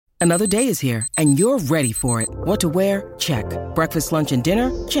Another day is here, and you're ready for it. What to wear? Check. Breakfast, lunch, and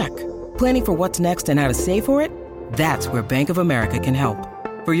dinner? Check. Planning for what's next and how to save for it? That's where Bank of America can help.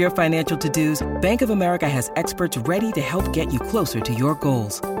 For your financial to-dos, Bank of America has experts ready to help get you closer to your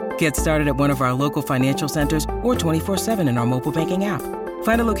goals. Get started at one of our local financial centers or 24/7 in our mobile banking app.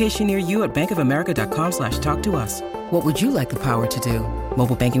 Find a location near you at bankofamerica.com/talktous. What would you like the power to do?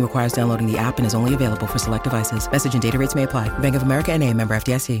 Mobile banking requires downloading the app and is only available for select devices. Message and data rates may apply. Bank of America N.A., member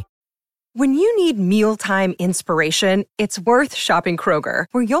FDIC. When you need mealtime inspiration, it's worth shopping Kroger,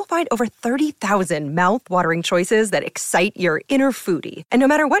 where you'll find over 30,000 mouth-watering choices that excite your inner foodie. And no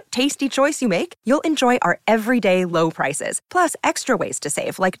matter what tasty choice you make, you'll enjoy our everyday low prices, plus extra ways to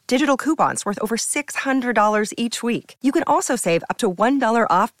save, like digital coupons worth over $600 each week. You can also save up to $1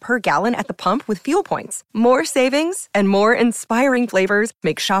 off per gallon at the pump with fuel points. More savings and more inspiring flavors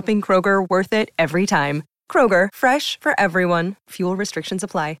make shopping Kroger worth it every time. Kroger, fresh for everyone. Fuel restrictions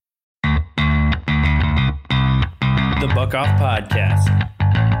apply. The Buck Off Podcast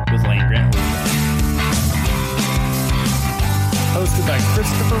with Lane Grant. Hosted by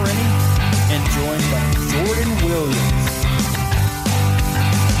Christopher Rennie and joined by Jordan Williams.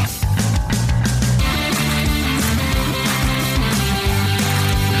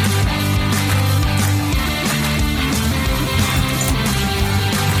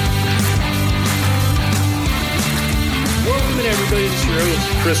 Welcome in, everybody. This is your host,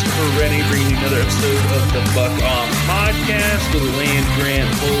 Christopher Rennie, bringing you another episode of the Buck Off Podcast with Land Grant,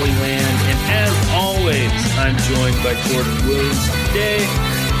 Holy Land. And as always, I'm joined by Jordan Williams today.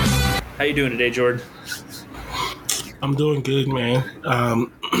 How you doing today, Jordan? I'm doing good, man.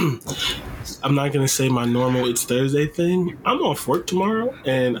 I'm not going to say my normal It's Thursday thing. I'm off work tomorrow,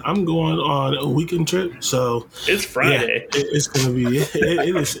 and I'm going on a weekend trip. So it's Friday. Yeah, it's going to be.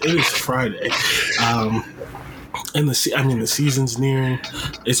 It is Friday. And the season's nearing.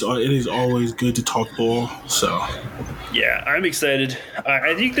 It is always good to talk ball. So, yeah, I'm excited.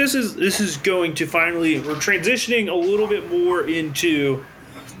 I think this is going to finally, we're transitioning a little bit more into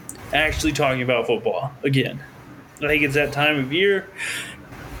actually talking about football again. I think it's that time of year.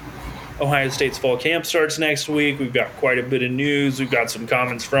 Ohio State's fall camp starts next week. We've got quite a bit of news. We've got some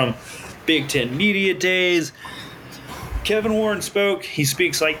comments from Big Ten Media Days. Kevin Warren spoke. He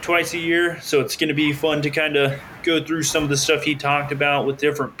speaks like twice a year, so it's going to be fun to kind of go through some of the stuff he talked about with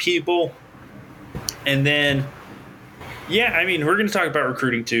different people. And then, yeah, I mean, we're going to talk about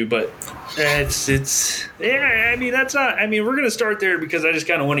recruiting too, but we're going to start there because I just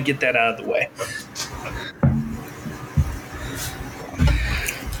kind of want to get that out of the way.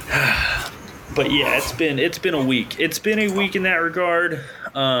 But yeah, it's been a week. It's been a week in that regard.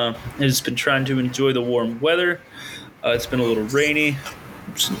 I've just been trying to enjoy the warm weather. It's been a little rainy.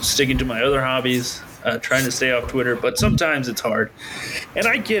 Just sticking to my other hobbies, trying to stay off Twitter, but sometimes it's hard. And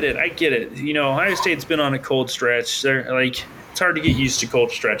I get it. You know, Ohio State's been on a cold stretch. It's hard to get used to cold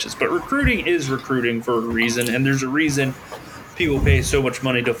stretches, but recruiting is recruiting for a reason, and there's a reason people pay so much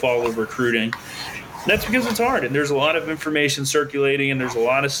money to follow recruiting. That's because it's hard, and there's a lot of information circulating, and there's a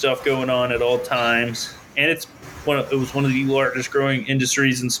lot of stuff going on at all times, and it was one of the largest growing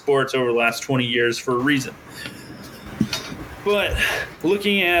industries in sports over the last 20 years for a reason. But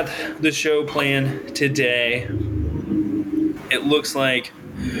looking at the show plan today, it looks like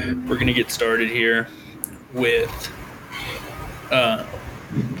we're going to get started here with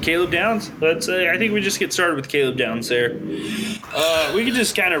Caleb Downs. I think we just get started with Caleb Downs there. We can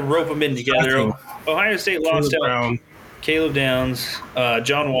just kind of rope them in together. Ohio State lost out Caleb Downs,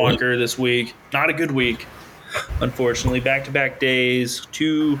 John Walker this week. Not a good week, unfortunately. Back-to-back days,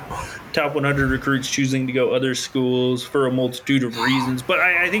 2 top 100 recruits choosing to go other schools for a multitude of reasons. But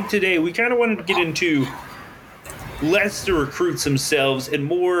I think today we kind of wanted to get into less the recruits themselves and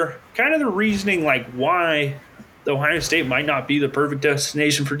more kind of the reasoning, like why Ohio State might not be the perfect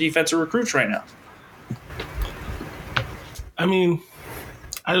destination for defensive recruits right now. I mean,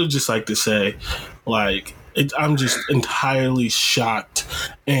 I would just like to say, I'm just entirely shocked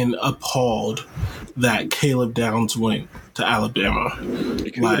and appalled that Caleb Downs went to Alabama.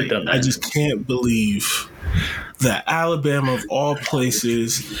 I just can't believe that Alabama, of all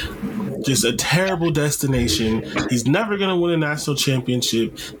places, just a terrible destination. He's never going to win a national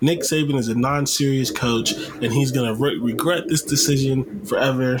championship. Nick Saban is a non-serious coach, and he's going to regret this decision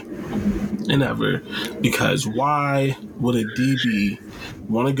forever and ever. Because why would a DB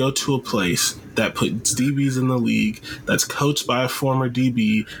want to go to a place that puts DBs in the league, that's coached by a former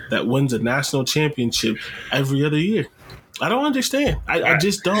DB, that wins a national championship every other year? I don't understand. I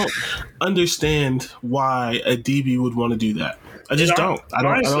just don't understand why a DB would want to do that. I just don't. I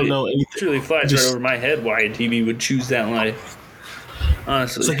don't know anything. It really flies right over my head why a DB would choose that life.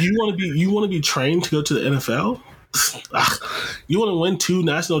 Honestly, It's like you want to be trained to go to the NFL. You want to win 2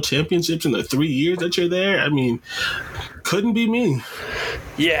 national championships in the 3 years that you're there? I mean, couldn't be me.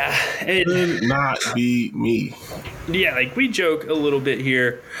 yeah, Could not be me. yeah. Like we joke a little bit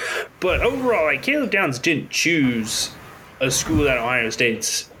here, but overall, like Caleb Downs didn't choose a school that Ohio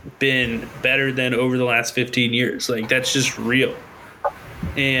State's been better than over the last 15 years. Like that's just real.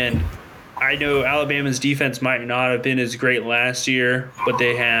 And I know Alabama's defense might not have been as great last year, but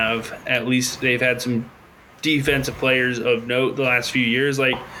they've had some defensive players of note the last few years.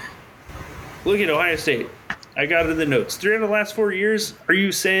 Like, look at Ohio State. I got it in the notes. 3 of the last 4 years. Are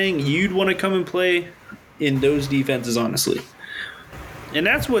you saying you'd want to come and play in those defenses, honestly? And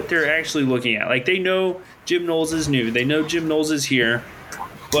that's what they're actually looking at. Like, they know Jim Knowles is new. They know Jim Knowles is here.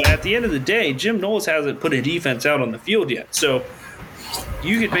 But at the end of the day, Jim Knowles hasn't put a defense out on the field yet. So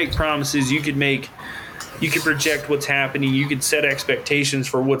you could make promises. You could project what's happening. You could set expectations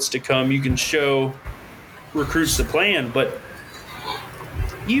for what's to come. You can show recruits the plan. But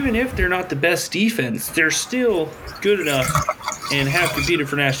even if they're not the best defense, they're still good enough and have competed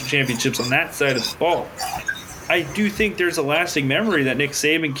for national championships on that side of the ball. I do think there's a lasting memory that Nick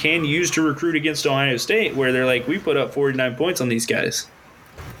Saban can use to recruit against Ohio State, where they're like, we put up 49 points on these guys.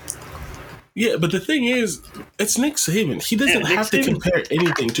 Yeah, but the thing is, it's Nick Saban. He doesn't have to compare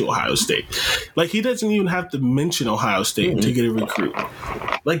anything to Ohio State. Like, he doesn't even have to mention Ohio State to get a recruit.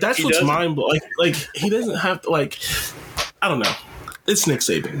 Like, that's what's mind-blowing. Like, he doesn't have to, like, I don't know. It's Nick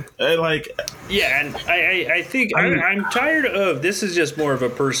Saban. Yeah, and I think I'm tired of, this is just more of a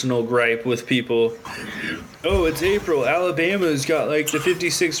personal gripe with people. Oh, it's April. Alabama's got like the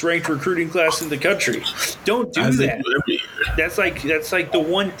 56th ranked recruiting class in the country. Don't do that. That's like the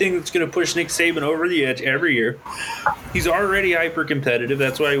one thing that's going to push Nick Saban over the edge every year. He's already hyper competitive.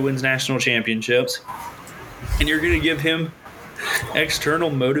 That's why he wins national championships. And you're going to give him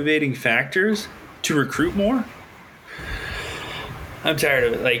external motivating factors to recruit more? I'm tired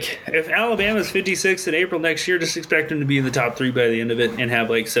of it. Like, if Alabama's 56th in April next year, just expect them to be in the top 3 by the end of it and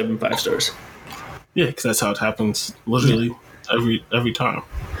have like 7 5-stars. Yeah, because that's how it happens literally every time.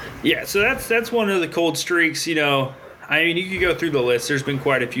 Yeah, so that's one of the cold streaks. You know, I mean, you could go through the list. There's been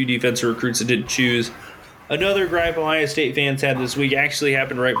quite a few defensive recruits that didn't choose. Another gripe Ohio State fans had this week actually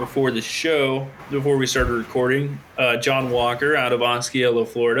happened right before the show, before we started recording. John Walker out of Osceola,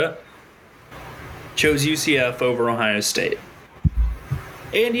 Florida, chose UCF over Ohio State.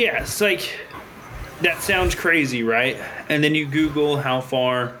 And yeah, it's like, that sounds crazy, right? And then you Google how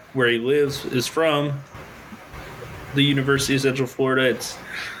far where he lives is from the University of Central Florida. It's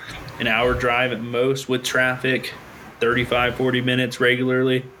an hour drive at most with traffic, 35, 40 minutes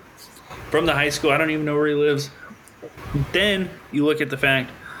regularly. From the high school, I don't even know where he lives. Then you look at the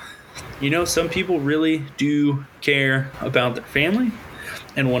fact, you know, some people really do care about their family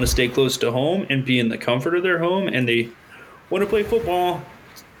and want to stay close to home and be in the comfort of their home, and they want to play football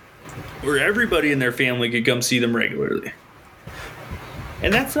where everybody in their family could come see them regularly.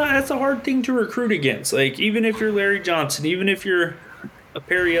 And that's a hard thing to recruit against. Like, even if you're Larry Johnson, even if you're a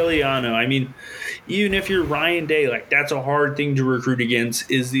Perry Eliano, I mean, even if you're Ryan Day, like, that's a hard thing to recruit against,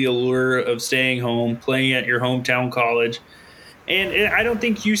 is the allure of staying home, playing at your hometown college. And I don't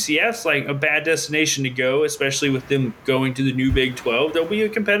think UCF's like a bad destination to go, especially with them going to the new Big 12. They'll be a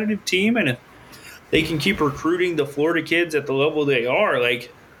competitive team, and if they can keep recruiting the Florida kids at the level they are,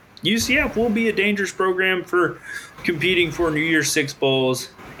 like, UCF will be a dangerous program for competing for New Year's Six Bowls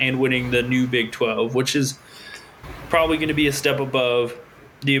and winning the new Big 12, which is probably going to be a step above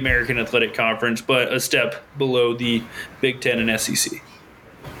the American Athletic Conference, but a step below the Big Ten and SEC.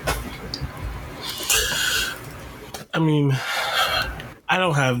 I mean, I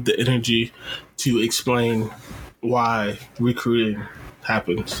don't have the energy to explain why recruiting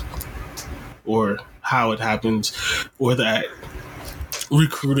happens or how it happens, or that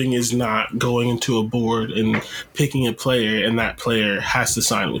recruiting is not going into a board and picking a player and that player has to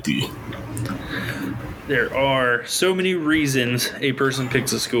sign with you. There are so many reasons a person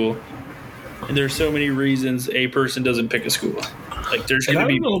picks a school, and there's so many reasons a person doesn't pick a school. Like, there's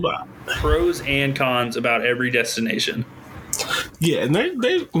going to be pros and cons about every destination. Yeah, and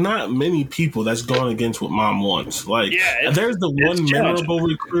there's not many people that's gone against what mom wants. Like, there's the one memorable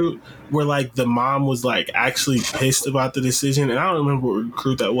recruit where, like, the mom was, like, actually pissed about the decision. And I don't remember what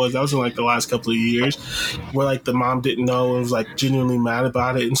recruit that was. That was in, like, the last couple of years where, like, the mom didn't know and was, like, genuinely mad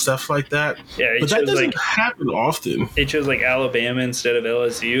about it and stuff like that. Yeah, but that doesn't happen often. They chose, like, Alabama instead of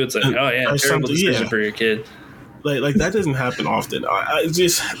LSU. It's like, oh, yeah, terrible decision for your kid. Like that doesn't happen often. I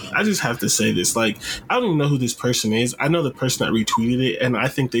just have to say this. Like, I don't even know who this person is. I know the person that retweeted it, and I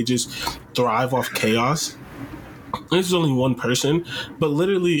think they just thrive off chaos. this is only one person, but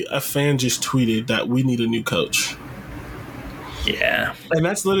literally a fan just tweeted that we need a new coach. Yeah. And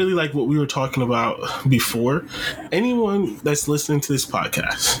that's literally like what we were talking about before. Anyone that's listening to this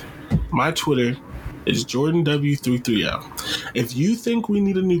podcast, my Twitter is JordanW330. If you think we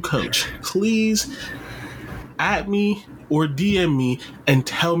need a new coach, please at me or DM me and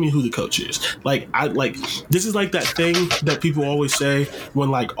tell me who the coach is. This is like that thing that people always say when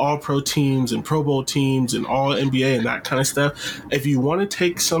like all pro teams and Pro Bowl teams and all NBA and that kind of stuff. If you want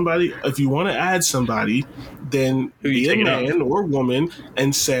to add somebody, then be a man or woman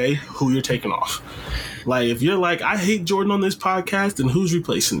and say who you're taking off. Like if you're like, I hate Jordan on this podcast, then who's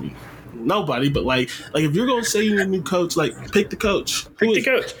replacing me? Nobody, but like if you're gonna say you need a new coach, like pick the coach. Pick the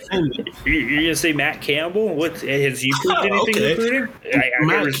coach. You're gonna say Matt Campbell? What has he proved anything recruiting?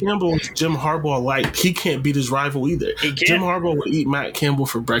 Matt Campbell, Jim Harbaugh, like he can't beat his rival either. Jim Harbaugh would eat Matt Campbell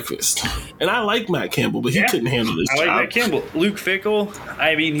for breakfast, and I like Matt Campbell, but he couldn't handle this. I like Matt Campbell. Luke Fickell.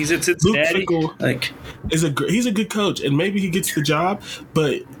 I mean, he's at Cincinnati. Luke Fickell, he's a good coach, and maybe he gets the job,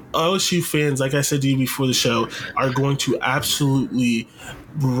 but LSU fans, like I said to you before the show, are going to absolutely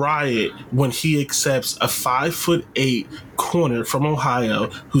riot when he accepts a 5'8" corner from Ohio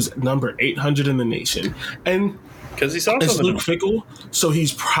who's number 800 in the nation. And because he saw it's Luke Fickell, so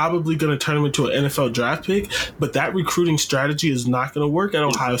he's probably going to turn him into an NFL draft pick, but that recruiting strategy is not going to work at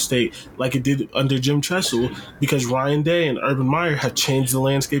Ohio State like it did under Jim Tressel, because Ryan Day and Urban Meyer have changed the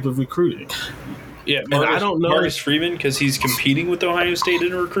landscape of recruiting. Yeah, I don't know Marcus Freeman, because he's competing with Ohio State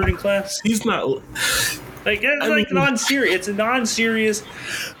in a recruiting class. He's not like non-serious. It's a non-serious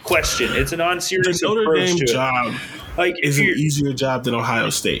question. It's a non-serious the Notre approach Dame to job. Like is an easier job than Ohio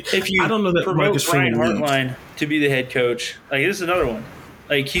State. If you I don't know that promote Marcus Brian Freeman Hartline to be the head coach, like this is another one.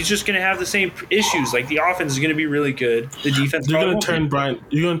 Like he's just going to have the same issues. Like the offense is going to be really good. The defense. You're going to turn Brian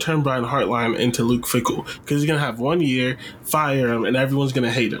Hartline into Luke Fickell, because he's going to have 1 year, fire him, and everyone's going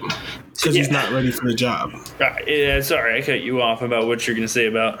to hate him because he's not ready for the job. Sorry, I cut you off about what you're going to say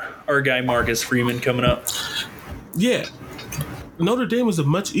about our guy Marcus Freeman coming up. Yeah, Notre Dame is a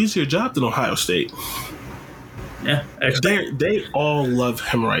much easier job than Ohio State. Yeah, they all love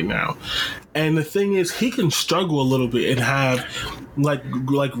him right now. And the thing is, he can struggle a little bit and have like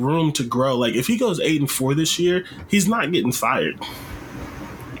room to grow. Like if he goes 8-4 this year, he's not getting fired.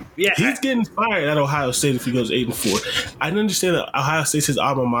 Yeah, he's getting fired at Ohio State if he goes 8-4. I understand that Ohio State's his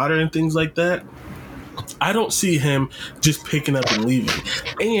alma mater and things like that. I don't see him just picking up and leaving.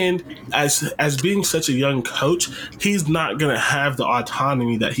 And as being such a young coach, he's not going to have the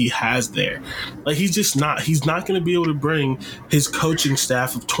autonomy that he has there. Like he's not going to be able to bring his coaching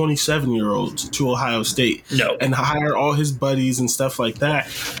staff of 27-year-olds to Ohio State and hire all his buddies and stuff like that.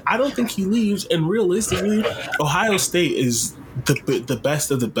 I don't think he leaves. And realistically, Ohio State is the best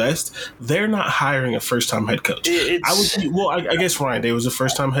of the best. They're not hiring a first-time head coach. I guess Ryan Day was a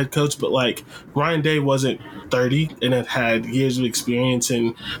first-time head coach, but like Ryan Day wasn't 30 and had years of experience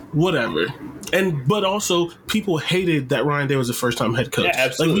and whatever. But also people hated that Ryan Day was a first-time head coach. Yeah,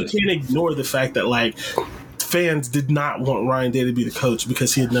 absolutely. Like we can't ignore the fact that like fans did not want Ryan Day to be the coach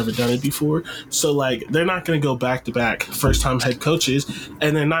because he had never done it before. So like they're not going to go back-to-back first-time head coaches,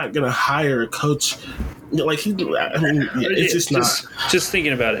 and they're not going to hire a coach. Like it's just not. Just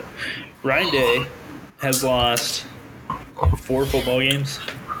thinking about it, Ryan Day has lost 4 football games.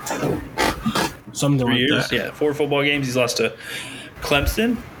 Something 3 like years, that. yeah, 4 football games. He's lost to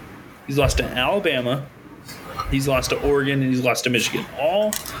Clemson, he's lost to Alabama, he's lost to Oregon, and he's lost to Michigan.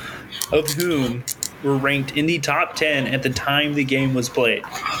 All of whom were ranked in the top 10 at the time the game was played.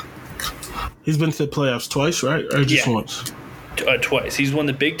 He's been to the playoffs twice, right? Or just once? Twice. He's won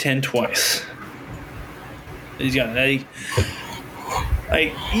the Big Ten twice. He's got even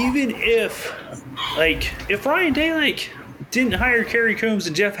if Ryan Day didn't hire Kerry Coombs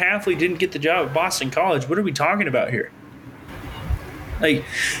and Jeff Hafley didn't get the job at Boston College, what are we talking about here?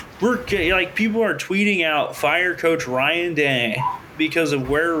 People are tweeting out fire coach Ryan Day because of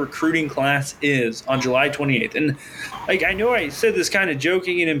where recruiting class is on July 28th. And I know I said this kind of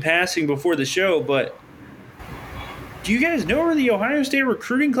joking and in passing before the show, but do you guys know where the Ohio State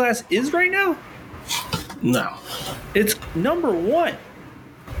recruiting class is right now? No. It's number 1.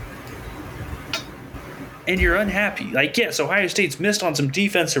 And you're unhappy. Yes, Ohio State's missed on some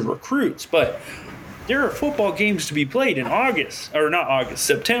defensive recruits, but there are football games to be played in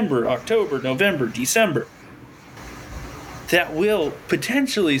September, October, November, December that will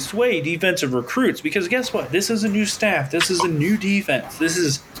potentially sway defensive recruits, because guess what? This is a new staff. This is a new defense. This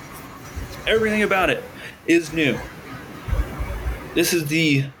is everything about it is new. This is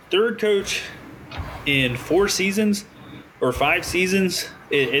the third coach in 4 seasons or 5 seasons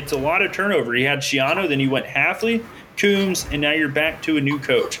It's a lot of turnover. You had Schiano, then you went Hafley, Coombs, and now you're back to a new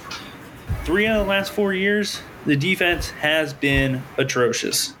coach. 3 out of the last 4 years, the defense has been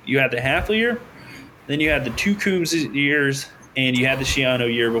atrocious. You had the Hafley year, then you had the 2 Coombs years, and you had the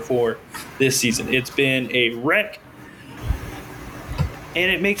Schiano year before this season. It's been a wreck,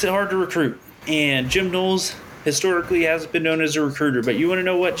 and it makes it hard to recruit. And Jim Knowles historically hasn't been known as a recruiter, but you want to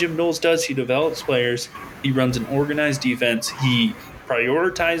know what Jim Knowles does? He develops players. He runs an organized defense. He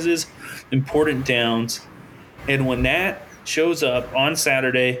prioritizes important downs. And when that shows up on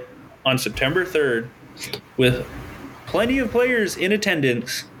Saturday, on September 3rd, with plenty of players in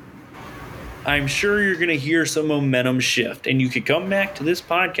attendance, I'm sure you're going to hear some momentum shift. And you could come back to this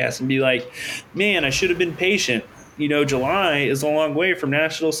podcast and be like, man, I should have been patient. July is a long way from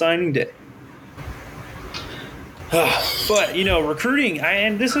National Signing Day. But, recruiting,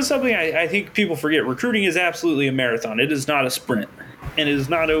 and this is something I think people forget. Recruiting is absolutely a marathon. It is not a sprint. And it is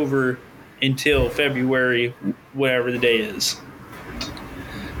not over until February, whatever the day is.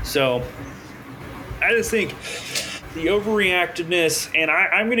 So, I just think the overreactiveness, and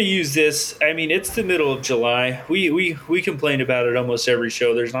I'm going to use this. I mean, it's the middle of July. We complain about it almost every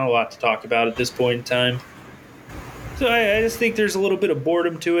show. There's not a lot to talk about at this point in time. So I just think there's a little bit of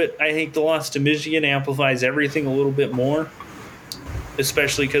boredom to it. I think the loss to Michigan amplifies everything a little bit more,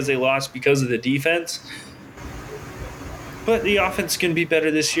 especially because they lost because of the defense. But the offense can be better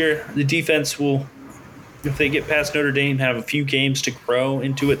this year. The defense will, if they get past Notre Dame, have a few games to grow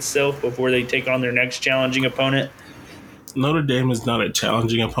into itself before they take on their next challenging opponent. Notre Dame is not a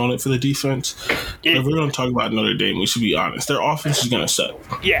challenging opponent for the defense. If we're going to talk about Notre Dame, we should be honest. Their offense is going to suck.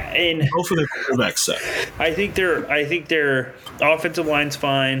 Yeah, and both of their quarterbacks suck. I think their offensive line's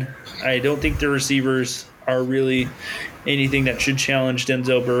fine. I don't think their receivers are really anything that should challenge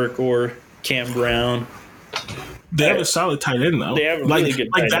Denzel Burke or Cam Brown. They have a solid tight end, though. They have a really good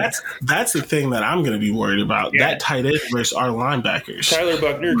tight end. That's the thing that I'm going to be worried about. Yeah. That tight end versus our linebackers. Tyler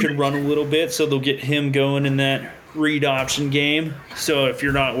Buckner can run a little bit, so they'll get him going in that read option game. So if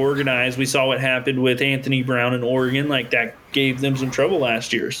you're not organized, we saw what happened with Anthony Brown in Oregon. Like, that gave them some trouble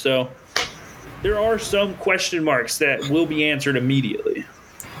last year. So there are some question marks that will be answered immediately.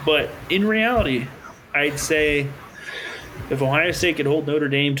 But in reality, I'd say if Ohio State could hold Notre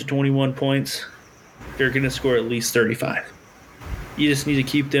Dame to 21 points, they're going to score at least 35. You just need to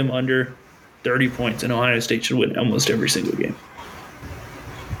keep them under 30 points, and Ohio State should win almost every single game.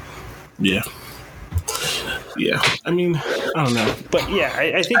 Yeah. Yeah. I mean, I don't know. But, yeah,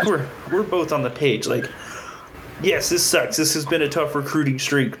 I think we're both on the page. Like, yes, this sucks. This has been a tough recruiting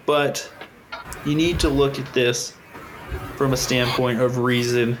streak, but you need to look at this from a standpoint of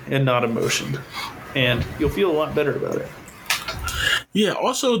reason and not emotion, and you'll feel a lot better about it. Yeah,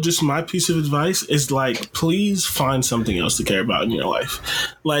 also just my piece of advice is, like, please find something else to care about in your life.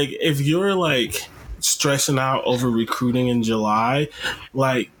 Like, if you're, like, stressing out over recruiting in July,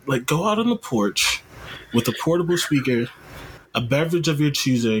 like go out on the porch with a portable speaker, a beverage of your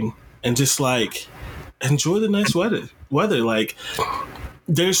choosing, and just, like, enjoy the nice weather. Like,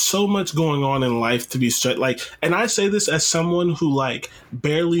 there's so much going on in life to be stressed. Like, and I say this as someone who, like,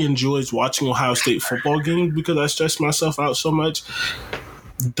 barely enjoys watching Ohio State football games because I stress myself out so much.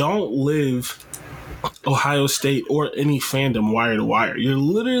 Don't live Ohio State or any fandom wire to wire. You're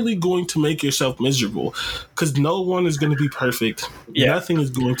literally going to make yourself miserable because no one is going to be perfect. Yeah. Nothing is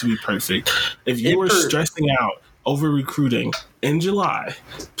going to be perfect. If you are stressing out over recruiting in July,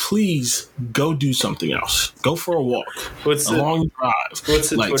 please go do something else. Go for a walk. A long drive.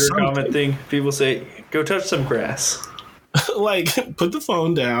 What's the Twitter comment thing? People say, go touch some grass. Like, put the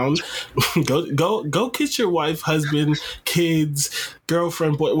phone down. Go kiss your wife, husband, kids,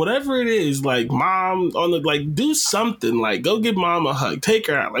 girlfriend, boy, whatever it is. Like, mom on the, like, do something. Like, go give mom a hug. Take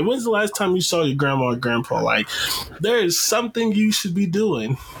her out. Like, when's the last time you saw your grandma or grandpa? Like, there is something you should be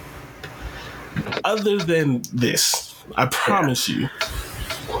doing other than this. I promise you.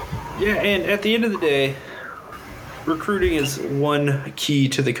 Yeah, and at the end of the day, recruiting is one key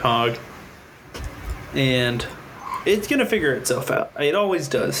to the cog. And it's going to figure itself out. It always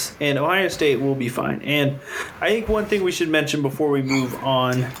does. And Ohio State will be fine. And I think one thing we should mention before we move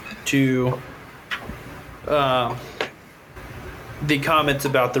on to the comments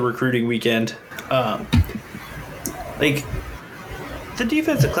about the recruiting weekend. Like, the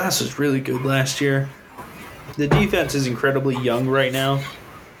defensive class was really good last year. The defense is incredibly young right now.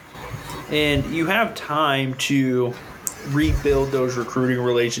 And you have time to rebuild those recruiting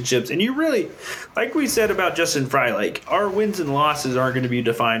relationships. And you really, like we said about Justin Fry, like, our wins and losses aren't going to be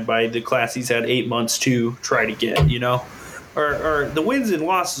defined by the class he's had 8 months to try to get, you know? Or the wins and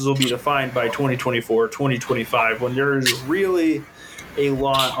losses will be defined by 2024, 2025, when there's really a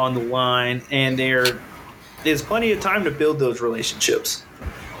lot on the line, and there's plenty of time to build those relationships.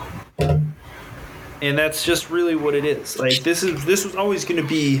 And that's just really what it is. Like this was always going to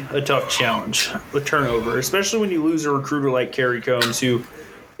be a tough challenge with turnover, especially when you lose a recruiter like Kerry Combs, who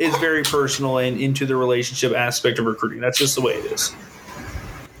is very personal and into the relationship aspect of recruiting. That's just the way it is.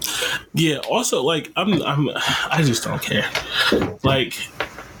 Yeah. Also, like I just don't care. Like,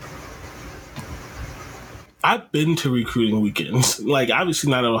 I've been to recruiting weekends. Like,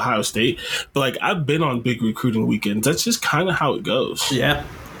 obviously not at Ohio State, but like I've been on big recruiting weekends. That's just kind of how it goes. Yeah.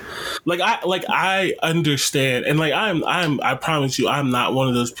 I understand, and like I promise you, I'm not one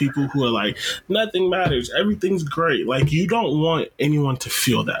of those people who are like, nothing matters, everything's great. Like, you don't want anyone to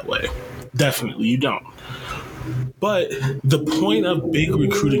feel that way. Definitely, you don't. But the point of big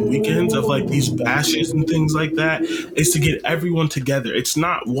recruiting weekends, of like these bashes and things like that, is to get everyone together. It's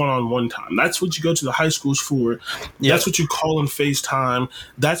not one-on-one time. That's what you go to the high schools for. Yep. That's what you call on FaceTime.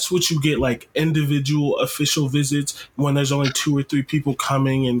 That's what you get, like individual official visits when there's only 2 or 3 people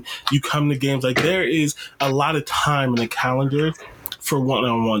coming and you come to games. Like, there is a lot of time in the calendar for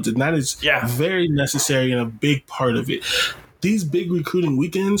one-on-ones, and that is very necessary and a big part of it. These big recruiting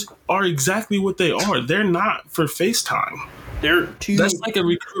weekends are exactly what they are. They're not for FaceTime. That's like a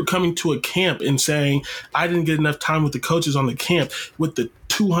recruit coming to a camp and saying, I didn't get enough time with the coaches on the camp with the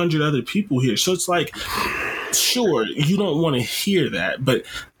 200 other people here. So it's like, sure, you don't want to hear that. But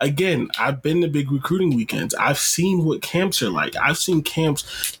again, I've been to big recruiting weekends. I've seen what camps are like. I've seen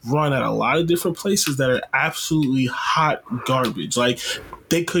camps run at a lot of different places that are absolutely hot garbage. Like,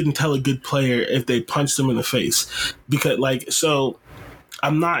 they couldn't tell a good player if they punched them in the face. Because, like, so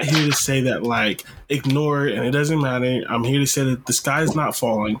I'm not here to say that, like, ignore it and it doesn't matter. I'm here to say that the sky is not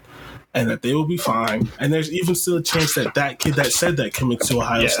falling and that they will be fine. And there's even still a chance that that kid that said that commits to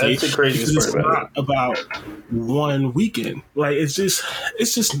Ohio State. That's the craziest part about it. It's not about one weekend. Like, it's just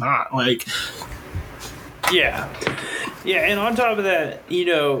not. Like, yeah. Yeah, and on top of that, you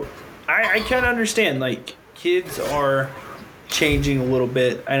know, I kind of understand, like, kids are changing a little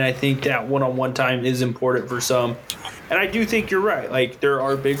bit, and I think that one-on-one time is important for some. And I do think you're right. Like, there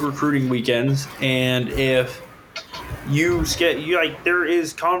are big recruiting weekends, and if there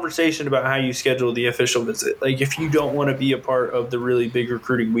is conversation about how you schedule the official visit. Like, if you don't want to be a part of the really big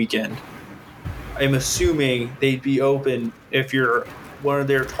recruiting weekend, I'm assuming they'd be open if you're one of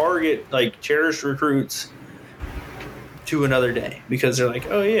their target, like, cherished recruits, to another day, because they're like,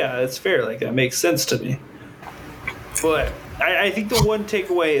 oh yeah, that's fair. Like, that makes sense to me. But I think the one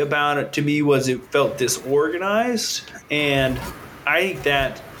takeaway about it to me was it felt disorganized, and I think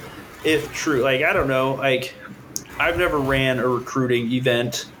that, if true, like, I don't know, like, I've never ran a recruiting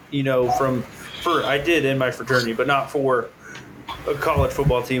event, you know, I did in my fraternity, but not for a college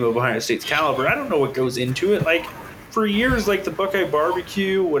football team of Ohio State's caliber. I don't know what goes into it. Like, for years, like the Buckeye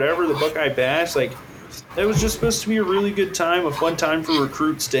Barbecue, whatever, the Buckeye Bash, like, it was just supposed to be a really good time, a fun time for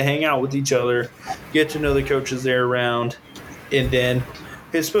recruits to hang out with each other, get to know the coaches there around, and then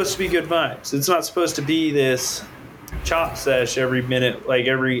it's supposed to be good vibes. It's not supposed to be this chop sesh every minute, like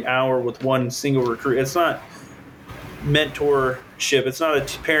every hour with one single recruit. It's not mentorship. It's not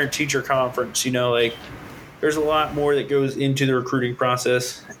a parent-teacher conference, you know, like, there's a lot more that goes into the recruiting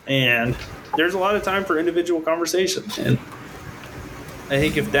process, and there's a lot of time for individual conversation. And I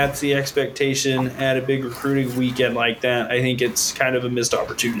think if that's the expectation at a big recruiting weekend like that, I think it's kind of a missed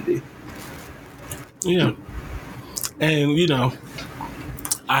opportunity. Yeah. And, you know,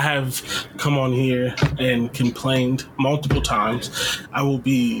 I have come on here and complained multiple times. I will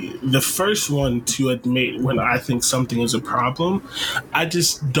be the first one to admit when I think something is a problem. I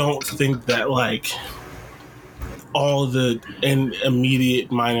just don't think that, like, all the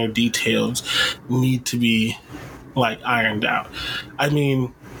immediate minor details need to be, like, ironed out. I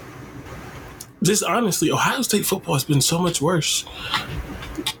mean, just honestly, Ohio State football has been so much worse.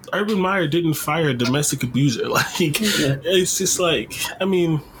 Urban Meyer didn't fire a domestic abuser. Like, it's just like, I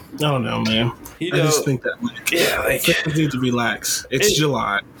mean, I don't know, man. I just think that, like, things need to relax. It's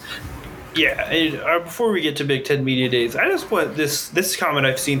July. Yeah, before we get to Big Ten Media Days, I just want this comment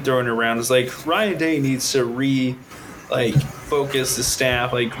I've seen thrown around is, like, Ryan Day needs to focus the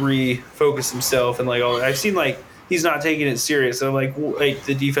staff, like, refocus himself, and, like, all that. I've seen, like, he's not taking it serious. I'm like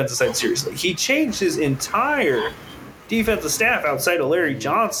the defensive side seriously. He changed his entire defensive staff outside of Larry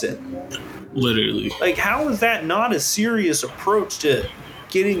Johnson. Literally. Like, how is that not a serious approach to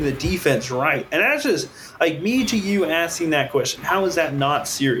getting the defense right? And that's just, like, me to you asking that question. How is that not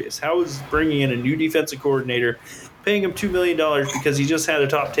serious? How is bringing in a new defensive coordinator, paying him $2 million because he just had a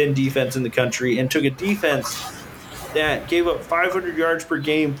top 10 defense in the country and took a defense that gave up 500 yards per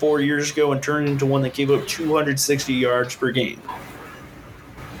game 4 years ago and turned into one that gave up 260 yards per game?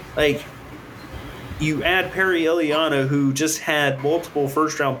 Like, you add Perry Eliano, who just had multiple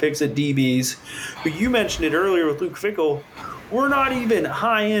first-round picks at DBs, who you mentioned it earlier with Luke Fickell. We're not even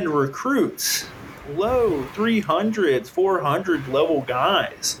high-end recruits. Low 300s, 400 level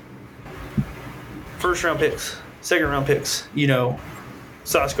guys. First-round picks, second-round picks. You know,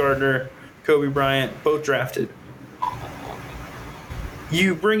 Sauce Gardner, Kobe Bryant, both drafted.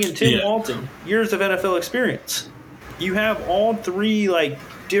 You bring in Tim Walton, years of NFL experience. You have all three, like,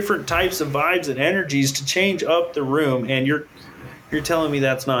 different types of vibes and energies to change up the room, and you're telling me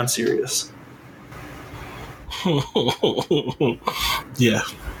that's non-serious. Yeah.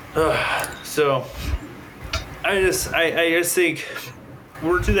 So I just think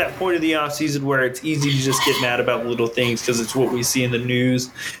we're to that point of the offseason where it's easy to just get mad about little things because it's what we see in the news.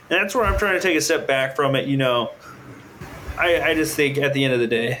 And that's where I'm trying to take a step back from it. You know, I just think at the end of the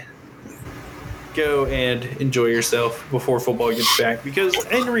day, go and enjoy yourself before football gets back, because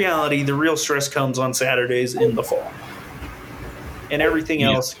in reality, the real stress comes on Saturdays in the fall. And everything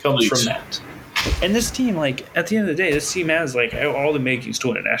else comes from that. And this team, like, at the end of the day, this team has, like, all the makings to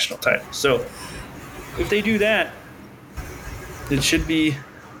win a national title. So if they do that, it should be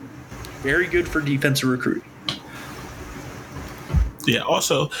very good for defensive recruiting. Yeah,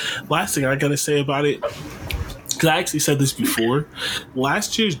 also, last thing I got to say about it, because I actually said this before,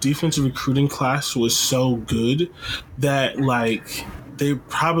 last year's defensive recruiting class was so good that, like, there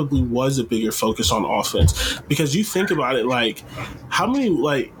probably was a bigger focus on offense. Because you think about it, like, how many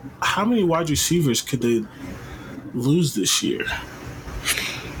wide receivers could they lose this year?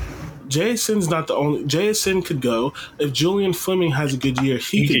 JSN's not the only. JSN could go. If Julian Fleming has a good year,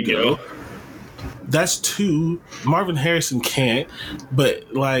 he could go. That's two. Marvin Harrison can't.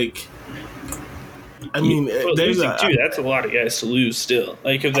 But, like, I mean, there's two. That's a lot of guys to lose still.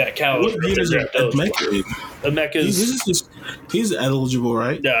 Like, of that caliber. What year is Emeka? He's eligible,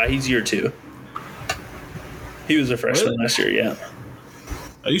 right? Yeah, he's year 2. He was a freshman last year, yeah.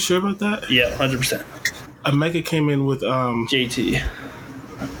 Are you sure about that? Yeah, 100%. Emeka came in with JT.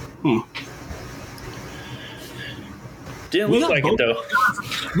 Didn't look like it, though.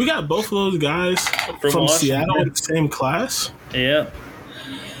 We got both of those guys from Seattle in the same class. Yeah.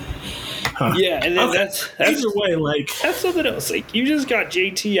 Huh. Yeah, and then that's either way, like, that's something else. Like, you just got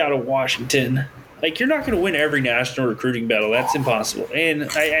JT out of Washington. Like, you're not going to win every national recruiting battle. That's impossible. And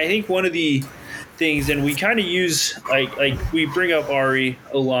I think one of the things, and we kind of use, like we bring up Ari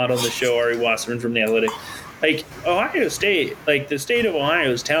a lot on the show, Ari Wasserman from The Athletic. Like, Ohio State, like, the state of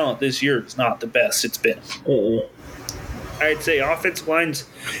Ohio's talent this year is not the best it's been. I'd say offensive line's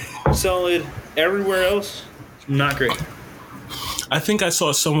solid. Everywhere else, not great. I think I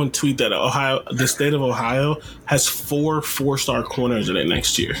saw someone tweet that the state of Ohio has 4 4-star corners in it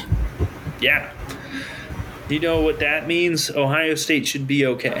next year. Yeah. You know what that means? Ohio State should be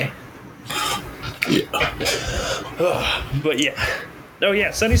okay. Yeah. But yeah. Oh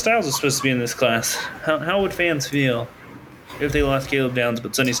yeah, Sonny Styles is supposed to be in this class. How would fans feel if they lost Caleb Downs,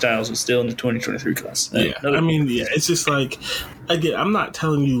 but Sonny Styles was still in the 2023 class? It's just like, again, I'm not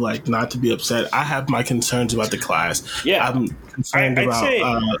telling you, like, not to be upset. I have my concerns about the class. Yeah, I'm concerned about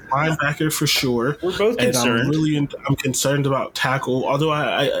linebacker for sure. We're both concerned. And I'm concerned about tackle. Although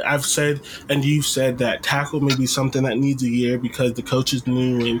I've said, and you've said, that tackle may be something that needs a year because the coach is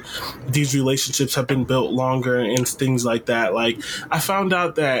new and these relationships have been built longer and things like that. Like, I found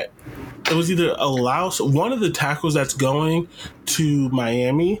out that it was either one of the tackles that's going to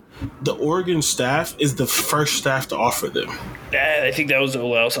Miami, the Oregon staff is the first staff to offer them. I think that was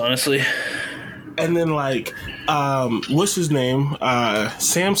Olaus, honestly. And then, like, what's his name?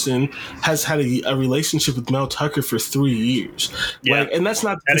 Samson has had a relationship with Mel Tucker for 3 years. Yeah. Like, and that's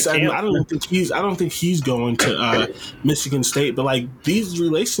not. I don't think he's going to Michigan State. But, like, these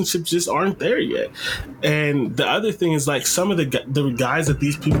relationships just aren't there yet. And the other thing is, like, some of the guys that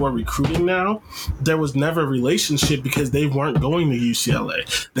these people are recruiting now, there was never a relationship because they weren't going to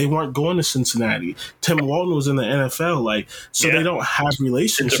UCLA. They weren't going to Cincinnati. Tim Walton was in the NFL. Like, so they don't have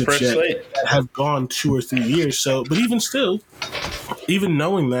relationships yet that have gone 2 or 3 years. So, but even still, even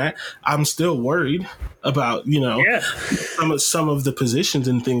knowing that, I'm still worried about, some of the positions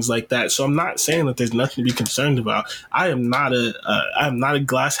and things like that. So I'm not saying that there's nothing to be concerned about. I am not a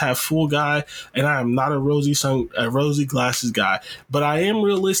glass half full guy, and I am not a rosy glasses guy. But I am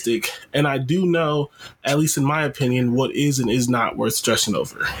realistic, and I do know, at least in my opinion, what is and is not worth stressing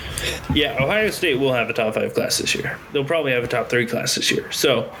over. Yeah, Ohio State will have a top 5 class this year. They'll probably have a top 3 class this year.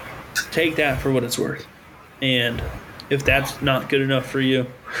 So take that for what it's worth. And if that's not good enough for you,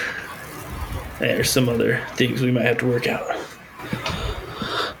 there's some other things we might have to work out.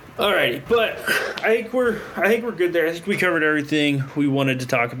 Alrighty, but I think we're good there. I think we covered everything we wanted to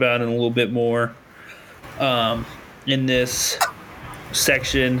talk about and a little bit more in this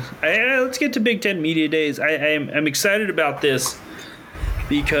section. Let's get to Big Ten Media Days. I'm excited about this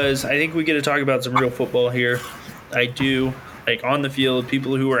because I think we get to talk about some real football here. I do, like on the field,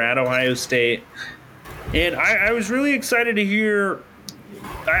 people who are at Ohio State. And I was really excited to hear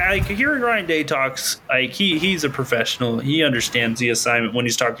hearing Ryan Day talks. Like he's a professional. He understands the assignment when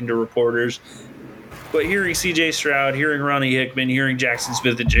he's talking to reporters. But hearing C.J. Stroud, hearing Ronnie Hickman, hearing Jackson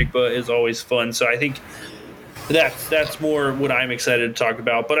Smith-Njigba is always fun. So I think that's more what I'm excited to talk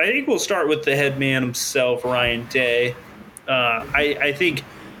about. But I think we'll start with the head man himself, Ryan Day. I think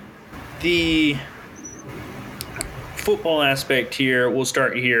the football aspect here, we'll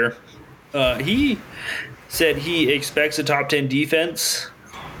start here. He said he expects a top 10 defense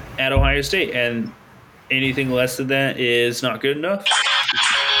at Ohio State, and anything less than that is not good enough.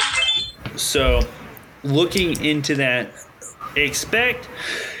 So looking into that, expect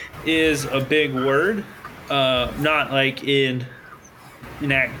is a big word, not like in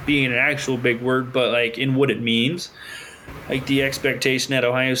being an actual big word, but like in what it means. Like the expectation at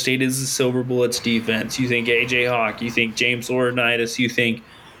Ohio State is the Silver Bullets defense. You think A.J. Hawk, you think James Laurinaitis, you think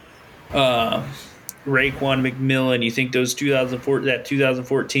Raekwon McMillan, you think that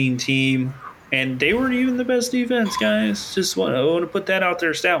 2014 team, and they weren't even the best defense, guys. Just want to put that out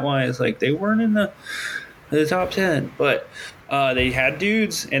there stat wise. Like they weren't in the top 10, but they had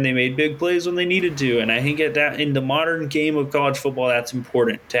dudes and they made big plays when they needed to. And I think at that in the modern game of college football, that's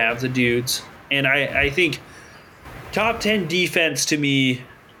important to have the dudes. And I think top 10 defense to me,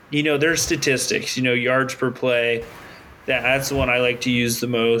 there's statistics, yards per play. That's the one I like to use the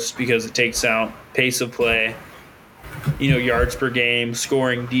most because it takes out pace of play, yards per game,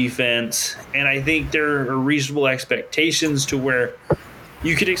 scoring defense. And I think there are reasonable expectations to where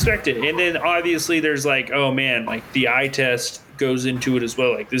you could expect it. And then obviously there's like, oh man, like the eye test goes into it as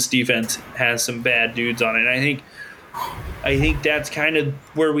well. Like this defense has some bad dudes on it. And I think that's kind of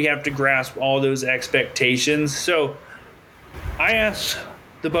where we have to grasp all those expectations. So I asked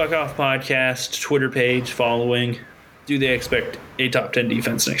the Buck Off Podcast Twitter page following, do they expect a top 10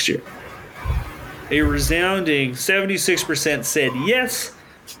 defense next year? A resounding 76% said yes.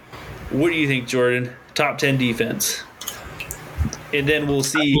 What do you think, Jordan? Top 10 defense. And then we'll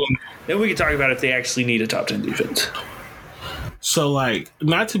see. Then we can talk about if they actually need a top 10 defense. So, like,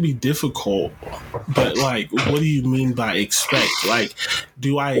 not to be difficult, but, like, what do you mean by expect? Like,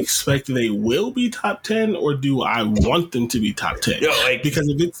 do I expect they will be top 10 or do I want them to be top 10? Because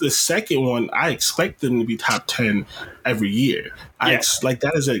if it's the second one, I expect them to be top 10 every year. Yeah.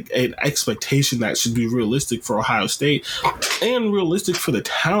 That is an expectation that should be realistic for Ohio State and realistic for the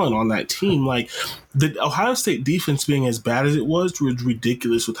talent on that team. Like, the Ohio State defense being as bad as it was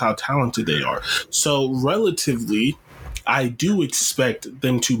ridiculous with how talented they are. So, relatively, I do expect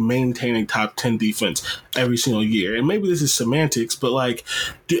them to maintain a top 10 defense every single year. And maybe this is semantics, but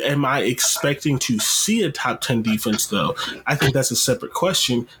am I expecting to see a top 10 defense though? I think that's a separate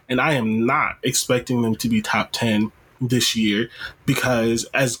question. And I am not expecting them to be top 10 this year because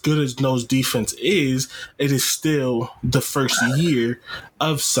as good as those defense is, it is still the first year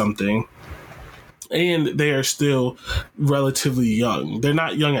of something. And they are still relatively young. They're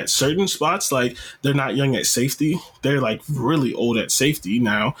not young at certain spots. Like, they're not young at safety. They're, really old at safety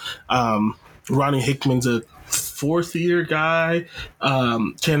now. Ronnie Hickman's a fourth-year guy.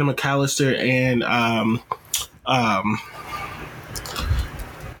 Tanner McAllister and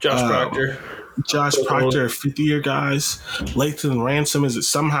Josh Proctor. Josh Proctor are fifth-year guys. Lathan Ransom is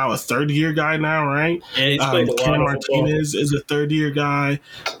somehow a third-year guy now, right? Yeah, he's played a lot Ken of Martinez is a third-year guy.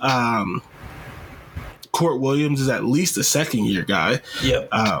 Court Williams is at least a second-year guy. Yep.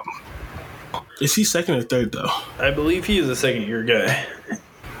 Is he second or third, though? I believe he is a second-year guy.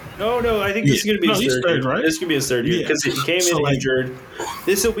 No, I think this is going to be his third year. Right? This is going to be his third year because he came in injured.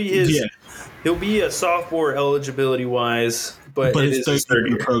 This will be his. Yeah. He'll be a sophomore eligibility-wise, but it is his third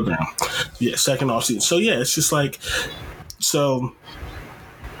year program. Yeah, second offseason. So, yeah, it's just so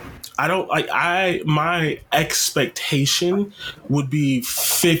I don't my expectation would be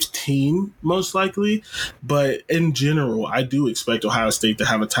 15 most likely, but in general, I do expect Ohio State to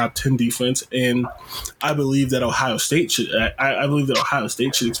have a top 10 defense, and I believe that Ohio State should. I believe that Ohio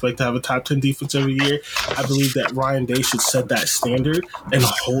State should expect to have a top 10 defense every year. I believe that Ryan Day should set that standard and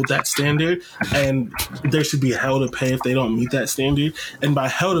hold that standard, and there should be hell to pay if they don't meet that standard. And by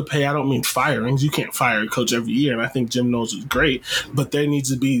hell to pay, I don't mean firings. You can't fire a coach every year, and I think Jim Knowles is great, but there needs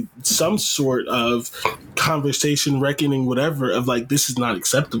to be some sort of conversation, reckoning, whatever, of this is not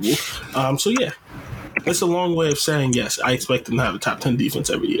acceptable. So yeah. That's a long way of saying yes. I expect them to have a top 10 defense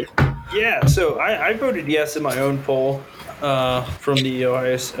every year. Yeah, so I voted yes in my own poll from the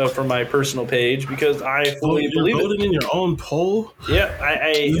Ohio from my personal page because I fully believe you're voting in your own poll. Yeah,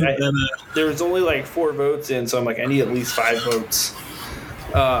 there was only like 4 votes in, so I'm like I need at least 5 votes.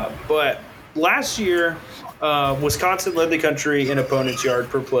 But last year, Wisconsin led the country in opponents' yard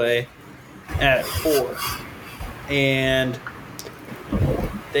per play at 4, and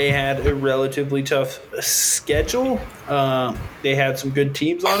they had a relatively tough schedule. They had some good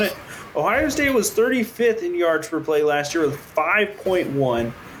teams on it. Ohio State was 35th in yards per play last year with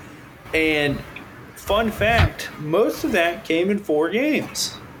 5.1. And fun fact, most of that came in 4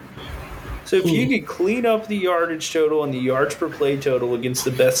 games. So if you could clean up the yardage total and the yards per play total against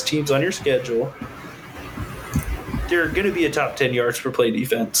the best teams on your schedule, they're going to be a top 10 yards per play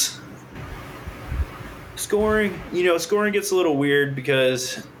defense. Scoring gets a little weird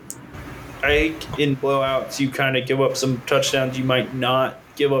because I think in blowouts you kind of give up some touchdowns you might not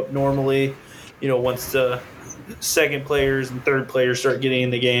give up normally, once the second players and third players start getting in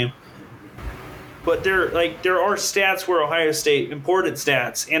the game. But there are stats where Ohio State, important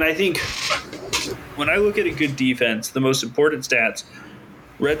stats, and I think when I look at a good defense, the most important stats,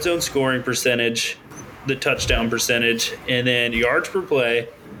 red zone scoring percentage, the touchdown percentage, and then yards per play,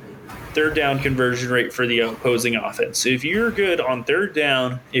 third down conversion rate for the opposing offense. So if you're good on third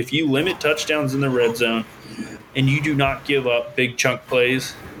down, if you limit touchdowns in the red zone, and you do not give up big chunk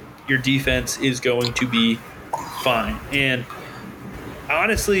plays, your defense is going to be fine. And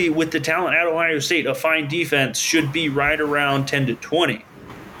honestly, with the talent at Ohio State, a fine defense should be right around 10 to 20.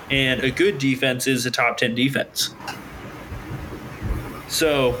 And a good defense is a top 10 defense.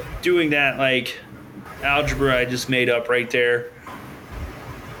 So doing that, like algebra I just made up right there,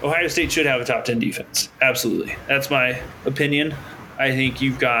 Ohio State should have a top 10 defense. Absolutely. That's my opinion. I think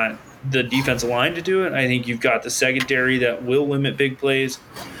you've got the defensive line to do it. I think you've got the secondary that will limit big plays.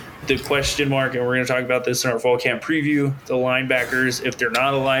 The question mark, and we're going to talk about this in our fall camp preview, the linebackers, if they're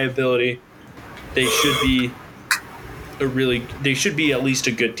not a liability, they should be at least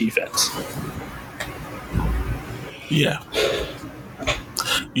a good defense. Yeah.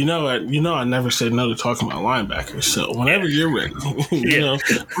 I never said no to talking about linebackers. So whenever you're ready,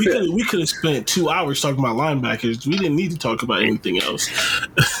 we could have spent 2 hours talking about linebackers. We didn't need to talk about anything else.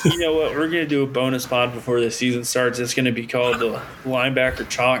 You know what? We're going to do a bonus pod before the season starts. It's going to be called the Linebacker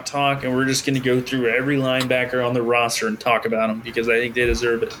Chalk Talk, and we're just going to go through every linebacker on the roster and talk about them because I think they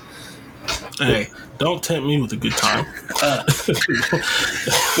deserve it. Hey, don't tempt me with a good time.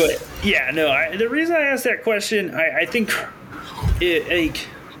 But yeah, no. The reason I asked that question, I think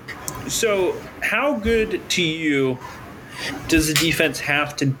so how good to you does the defense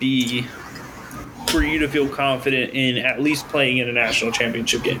have to be for you to feel confident in at least playing in a national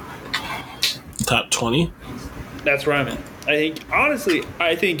championship game? Top 20? That's where I'm at.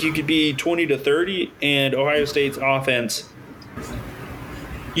 I think you could be 20 to 30, and Ohio State's offense,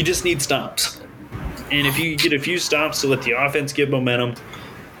 you just need stops. And if you get a few stops to let the offense get momentum,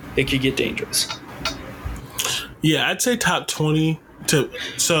 it could get dangerous. Yeah, I'd say top 20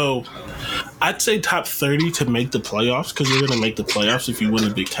 I'd say top 30 to make the playoffs because you're going to make the playoffs if you win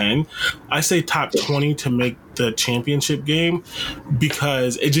the Big Ten. I say top 20 to make the championship game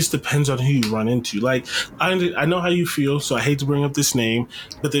because it just depends on who you run into. Like, I know how you feel, so I hate to bring up this name,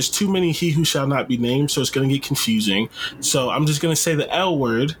 but there's too many he who shall not be named, so it's going to get confusing. So I'm just going to say the L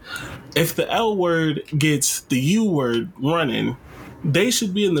word. If the L word gets the U word running, they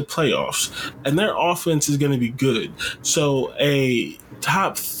should be in the playoffs, and their offense is going to be good. So a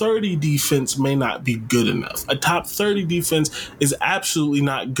top 30 defense may not be good enough. A top 30 defense is absolutely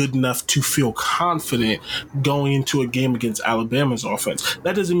not good enough to feel confident going into a game against Alabama's offense.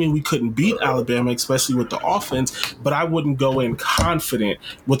 That doesn't mean we couldn't beat Alabama, especially with the offense, but I wouldn't go in confident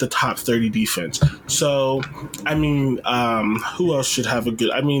with the top 30 defense. So, who else should have a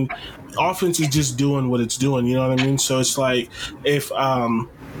good... offense is just doing what it's doing, you know what I mean? So it's like if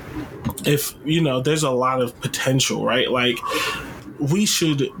there's a lot of potential, right? Like we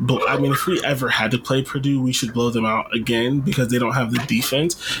should, if we ever had to play Purdue, we should blow them out again because they don't have the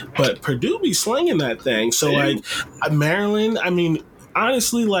defense. But Purdue be slinging that thing. So Maryland,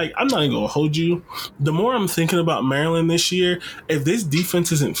 honestly, I'm not even going to hold you. The more I'm thinking about Maryland this year, if this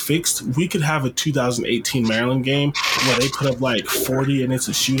defense isn't fixed, we could have a 2018 Maryland game where they put up 40 and it's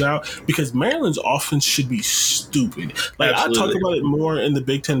a shootout because Maryland's offense should be stupid. I'll talk about it more in the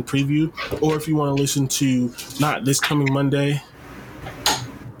Big Ten preview, or if you want to listen to not this coming Monday,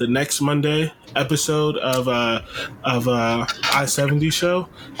 the next Monday episode of I-70 show.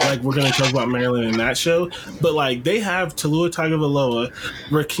 Like, we're going to talk about Maryland in that show. But, like, they have Talua Tagovailoa,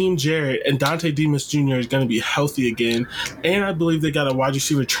 Raheem Jarrett, and Dante Demas Jr. is going to be healthy again. And I believe they got a wide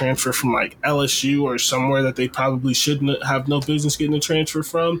receiver transfer from, like, LSU or somewhere that they probably shouldn't have no business getting a transfer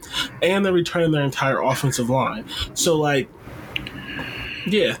from. And they're returning their entire offensive line. So, like,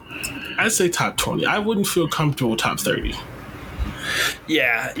 yeah, I'd say top 20. I wouldn't feel comfortable top 30.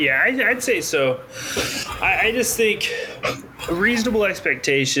 Yeah, I'd say so. I just think reasonable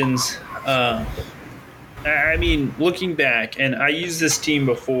expectations. I mean, looking back, and I used this team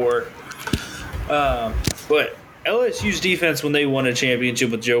before, but LSU's defense when they won a championship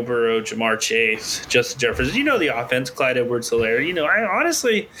with Joe Burrow, Jamar Chase, Justin Jefferson, the offense, Clyde Edwards-Helaire. I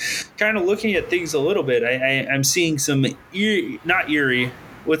honestly kind of looking at things a little bit. I'm seeing some not eerie.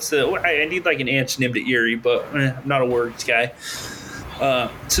 I need like an antonym to eerie, but I'm not a words guy.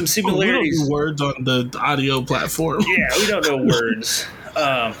 Some similarities. We don't do words on the audio platform. Yeah, we don't know words.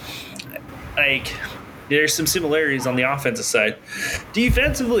 Like, there's some similarities on the offensive side.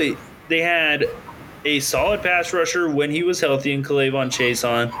 Defensively, they had a solid pass rusher when he was healthy and K'Lavon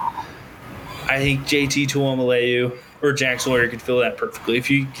Chaisson. I think JT Tuamaleau or Jack Sawyer could fill that perfectly.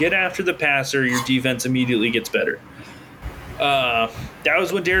 If you get after the passer, your defense immediately gets better. That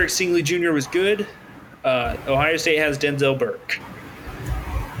was when Derek Stingley Jr. was good. Ohio State has Denzel Burke.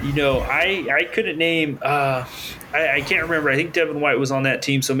 I couldn't name I can't remember. I think Devin White was on that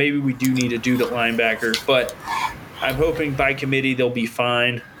team, so maybe we do need a dude at linebacker. But I'm hoping by committee they'll be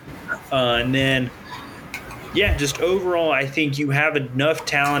fine. And then, just overall, I think you have enough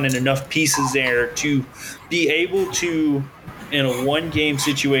talent and enough pieces there to be able to, in a one-game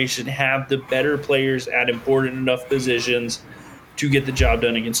situation, have the better players at important enough positions to get the job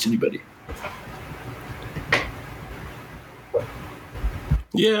done against anybody.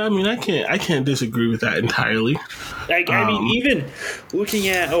 Yeah, I mean, I can't disagree with that entirely. I mean, even looking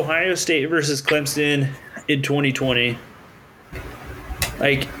at Ohio State versus Clemson in 2020,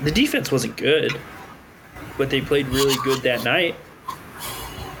 like, the defense wasn't good, but they played really good that night.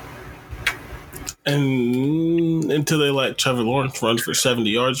 And until they let Trevor Lawrence run for 70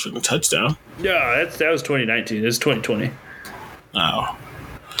 yards for the touchdown. No, that was 2019. It was 2020. Oh.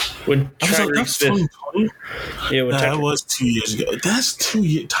 When Tyreek Smith. Yeah, that was 2 years ago. That's 2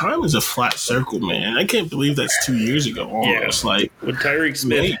 years. Time is a flat circle, man. I can't believe that's 2 years ago almost. Yeah. Like, when Tyreek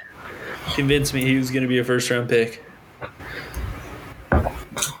Smith convinced me he was going to be a first-round pick.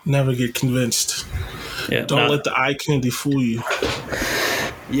 Never get convinced. Yeah, Don't let the eye candy fool you.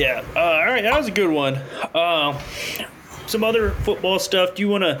 Yeah. All right, that was a good one. Some other football stuff. Do you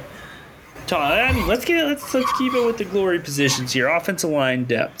want to talk? I mean, let's keep it with the glory positions here. Offensive line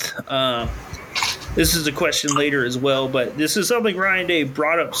depth. This is a question later as well, but this is something Ryan Day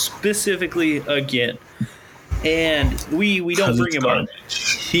brought up specifically again. And we don't bring him up.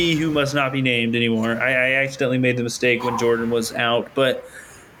 He who must not be named anymore. I accidentally made the mistake when Jordan was out, but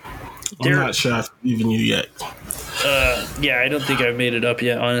I'm not sure I've even you yet. I don't think I've made it up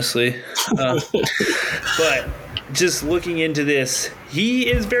yet, honestly. But just looking into this,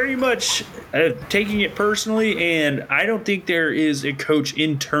 he is very much taking it personally, and I don't think there is a coach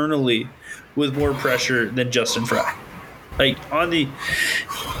internally with more pressure than Justin Fry.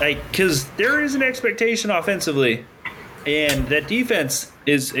 Because there is an expectation offensively, and that defense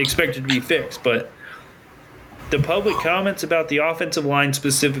is expected to be fixed. But the public comments about the offensive line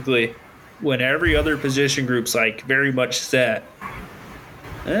specifically, when every other position group's like very much set,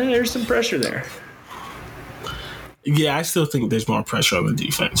 there's some pressure there. Yeah, I still think there's more pressure on the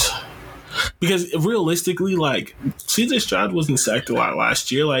defense. Because realistically, like, CJ Stroud wasn't sacked a lot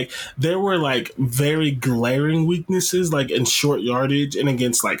last year. Like, there were, like, very glaring weaknesses, like, in short yardage and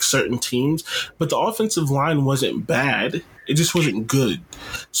against, like, certain teams. But the offensive line wasn't bad. It just wasn't good.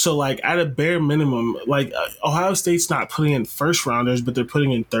 So, like, at a bare minimum, like, Ohio State's not putting in first rounders, but they're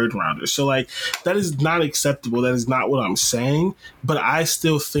putting in third rounders. So, like, that is not acceptable. That is not what I'm saying. But I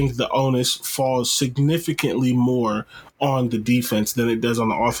still think the onus falls significantly more on the defense than it does on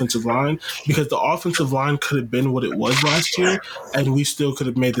the offensive line, because the offensive line could have been what it was last year, and we still could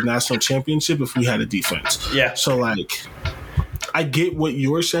have made the national championship if we had a defense. Yeah. So, like, I get what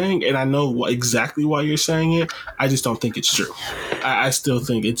you're saying, and I know exactly why you're saying it. I just don't think it's true. I still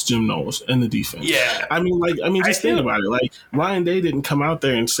think it's Jim Knowles and the defense. Yeah. Just think about it. Like, Ryan Day didn't come out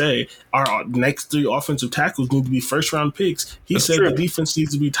there and say our next 3 offensive tackles need to be first-round picks. He said the defense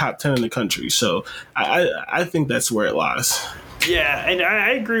needs to be top 10 in the country. So I think that's where it lies. Yeah, and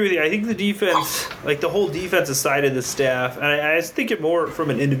I agree with you. I think the defense, like the whole defensive side of the staff, and I think it more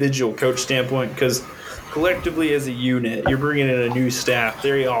from an individual coach standpoint because collectively as a unit, you're bringing in a new staff.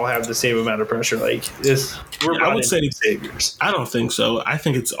 They all have the same amount of pressure. Like this, I would say saviors. I don't think so. I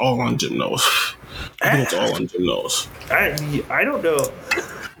think it's all on Jim Knowles. I think it's all on Jim Knowles. I don't know.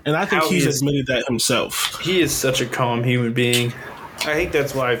 And I think he's admitted that himself. He is such a calm human being. I think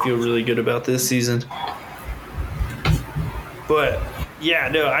that's why I feel really good about this season. But, yeah,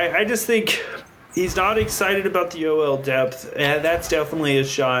 no, I just think he's not excited about the OL depth, and that's definitely a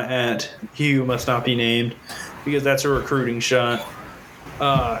shot at he who must not be named because that's a recruiting shot.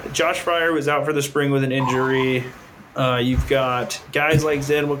 Josh Fryer was out for the spring with an injury. You've got guys like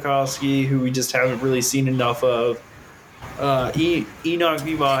Zen Wachowski, who we just haven't really seen enough of. Enoch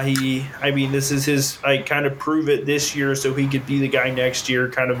Vimahi, I mean, this is his, kind of prove it this year so he could be the guy next year,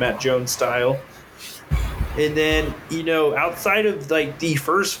 kind of Matt Jones style. And then, outside of the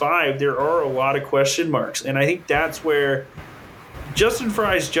first five, there are a lot of question marks. And I think that's where Justin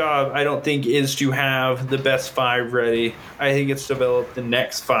Fry's job, I don't think, is to have the best five ready. I think it's develop the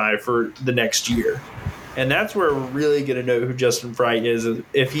next five for the next year. And that's where we're really going to know who Justin Fry is,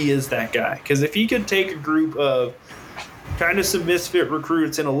 if he is that guy. Because if he could take a group of kind of some misfit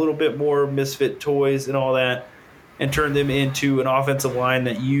recruits and a little bit more misfit toys and all that, and turn them into an offensive line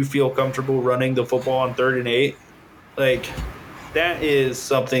that you feel comfortable running the football on 3rd and 8, that is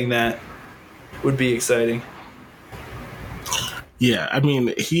something that would be exciting. Yeah, I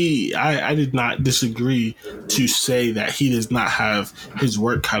mean, I did not disagree to say that he does not have his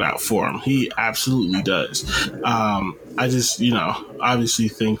work cut out for him. He absolutely does. I just, obviously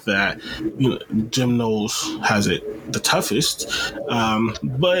think that, Jim Knowles has it the toughest.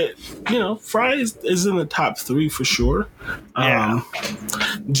 But, Fry is in the top 3 for sure. Yeah.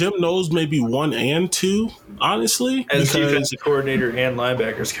 Jim Knowles maybe 1 and 2, honestly. As defensive coordinator and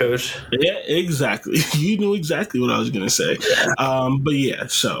linebackers coach. Yeah, exactly. You knew exactly what I was going to say. But yeah,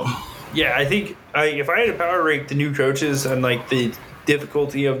 so. Yeah, I think if I had to power rank the new coaches and the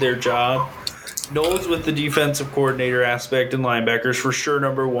difficulty of their job, Knowles with the defensive coordinator aspect and linebackers for sure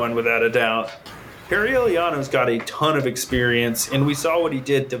number 1 without a doubt. Perry Eliano's got a ton of experience, and we saw what he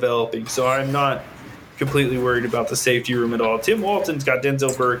did developing, so I'm not completely worried about the safety room at all. Tim Walton's got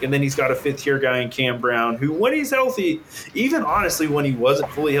Denzel Burke, and then he's got a 5th-year guy in Cam Brown, who when he's healthy, even honestly when he wasn't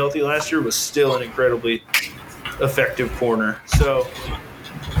fully healthy last year, was still an incredibly effective corner. So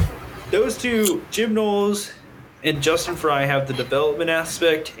those two, Jim Knowles and Justin Fry, have the development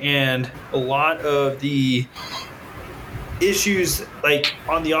aspect, and a lot of the issues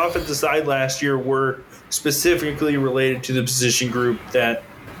on the offensive side last year were specifically related to the position group that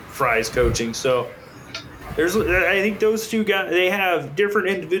Fry's coaching. So I think those two guys, they have different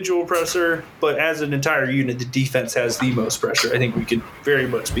individual pressure, but as an entire unit, the defense has the most pressure. I think we could very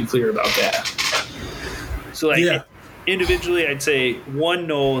much be clear about that. So individually, I'd say 1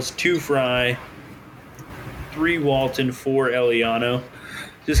 Knowles, 2 Fry, 3 Walton, 4 Eliano,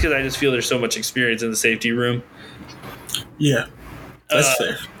 just because I just feel there's so much experience in the safety room. Yeah, that's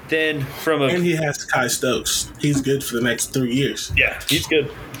fair. Then and he has Kai Stokes. He's good for the next 3 years. Yeah, he's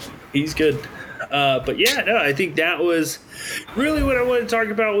good. But yeah, no, I think that was really what I wanted to talk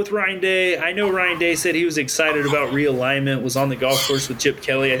about with Ryan Day. I know Ryan Day said he was excited about realignment, was on the golf course with Chip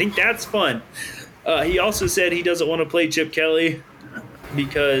Kelly. I think that's fun. He also said he doesn't want to play Chip Kelly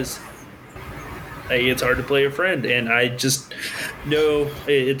because it's hard to play a friend. And I just know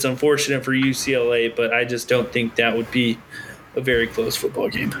it's unfortunate for UCLA, but I just don't think that would be a very close football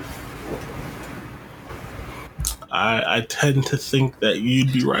game. I tend to think that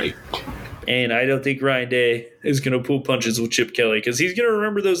you'd be right. And I don't think Ryan Day is going to pull punches with Chip Kelly because he's going to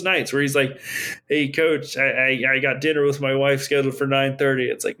remember those nights where he's like, hey, coach, I got dinner with my wife scheduled for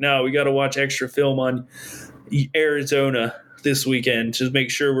 9:30. It's like, no, we got to watch extra film on Arizona this weekend to make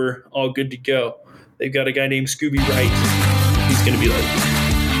sure we're all good to go. They've got a guy named Scooby Wright. He's going to be like,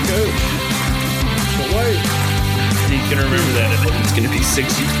 coach, my wife. And he's going to remember that, and then it's going to be 63-6.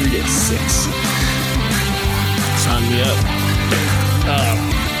 Sign me up.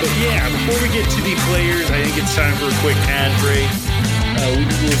 But yeah, before we get to the players, I think it's time for a quick ad break. We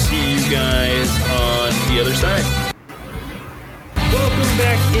will see you guys on the other side. Welcome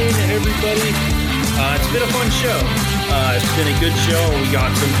back in, everybody. It's been a fun show. It's been a good show. We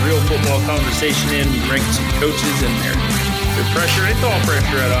got some real football conversation in. We ranked some coaches and their pressure. It's all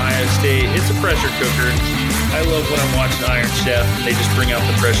pressure at Ohio State. It's a pressure cooker. I love when I'm watching Iron Chef and they just bring out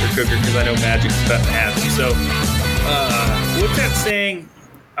the pressure cooker because I know magic's about to happen. So, what's that saying?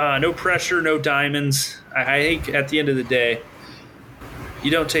 No pressure, no diamonds. I think at the end of the day,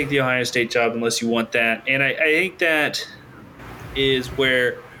 you don't take the Ohio State job unless you want that. And I think that is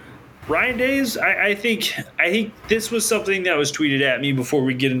where Ryan Day's, I think this was something that was tweeted at me before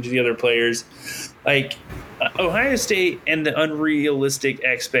we get into the other players. Like, Ohio State and the unrealistic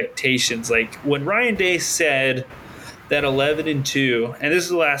expectations. Like, when Ryan Day said that 11-2, and this is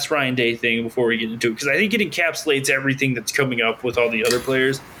the last Ryan Day thing before we get into it, because I think it encapsulates everything that's coming up with all the other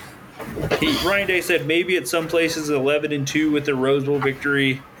players. Ryan Day said maybe at some places 11-2 with the Rose Bowl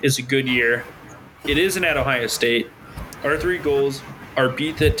victory is a good year. It isn't at Ohio State. Our 3 goals are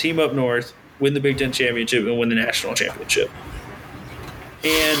beat the team up north, win the Big Ten championship, and win the national championship.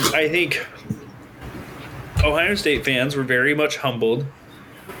 And I think Ohio State fans were very much humbled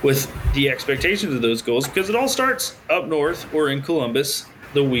with the expectations of those goals because it all starts up north or in Columbus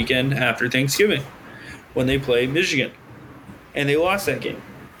the weekend after Thanksgiving when they play Michigan. And they lost that game.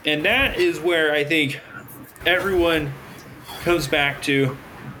 And that is where I think everyone comes back to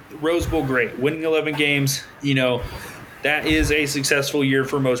Rose Bowl, great. Winning 11 games, that is a successful year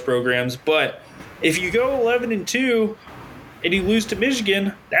for most programs. But if you go 11-2 and you lose to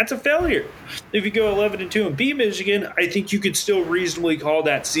Michigan, that's a failure. If you go 11-2 and beat Michigan, I think you could still reasonably call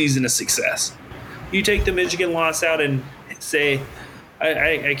that season a success. You take the Michigan loss out and say,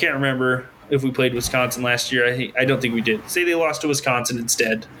 I can't remember if we played Wisconsin last year. I don't think we did. Say they lost to Wisconsin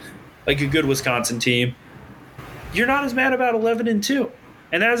instead, like a good Wisconsin team. You're not as mad about 11-2.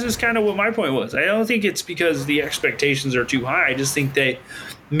 And that's just kind of what my point was. I don't think it's because the expectations are too high. I just think they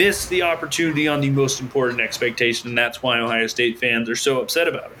missed the opportunity on the most important expectation, and that's why Ohio State fans are so upset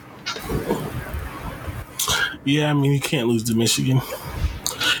about it. Yeah, I mean, you can't lose to Michigan.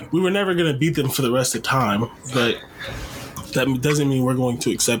 We were never going to beat them for the rest of the time, but that doesn't mean we're going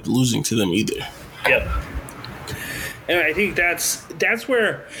to accept losing to them either. Yep. And I think that's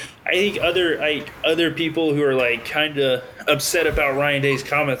where I think other people who are like kind of upset about Ryan Day's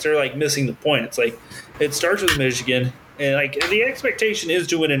comments are like missing the point. It's like it starts with Michigan, and like the expectation is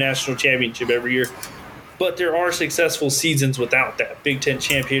to win a national championship every year. But there are successful seasons without that. Big Ten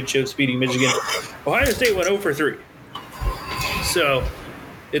championships, beating Michigan. Ohio State went 0-3. So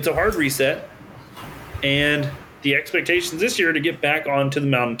it's a hard reset, and the expectations this year are to get back onto the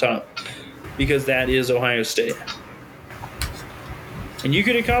mountaintop because that is Ohio State. And you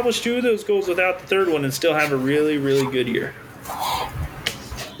can accomplish 2 of those goals without the third one and still have a really, really good year.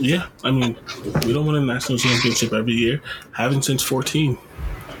 Yeah, I mean, we don't win a national championship every year. Haven't since 14.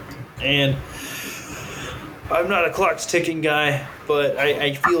 And I'm not a clock's ticking guy, but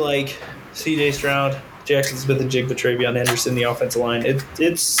I feel like C.J. Stroud, Jackson Smith, and Jigba Travion Henderson, the offensive line,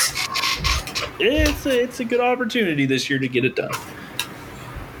 it's a good opportunity this year to get it done.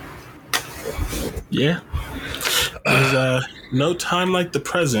 Yeah. There's no time like the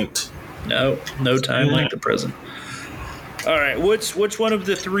present. No time like the present. All right, which one of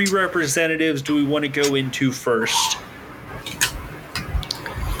the 3 representatives do we want to go into first?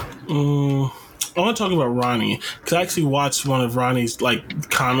 I want to talk about Ronnie because I actually watched one of Ronnie's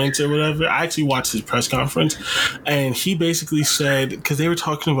comments or whatever. I actually watched his press conference, and he basically said, because they were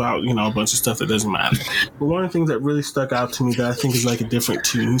talking about a bunch of stuff that doesn't matter. But one of the things that really stuck out to me that I think is like a different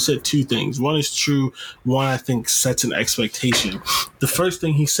tune. He said 2 things. One is true. One I think sets an expectation. The first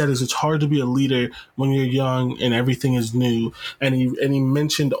thing he said is it's hard to be a leader when you're young and everything is new. And he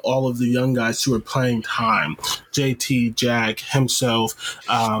mentioned all of the young guys who are playing time. JT, Jack, himself,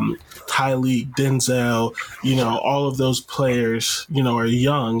 Tyleek, Denzel, all of those players, are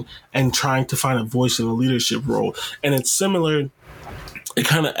young and trying to find a voice in a leadership role. And it's similar. It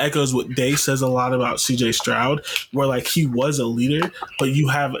kind of echoes what Day says a lot about CJ Stroud, where he was a leader, but you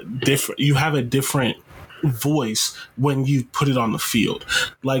have a different voice when you put it on the field.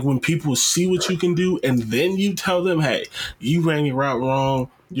 Like when people see what you can do and then you tell them, hey, you ran your route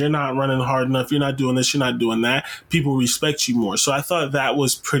wrong. You're not running hard enough. You're not doing this. You're not doing that. People respect you more. So I thought that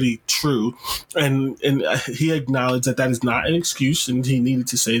was pretty true. And he acknowledged that is not an excuse, and he needed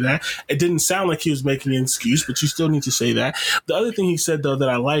to say that. It didn't sound like he was making an excuse, but you still need to say that. The other thing he said, though, that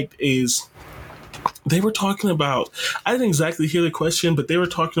I liked is they were talking about, I didn't exactly hear the question, but they were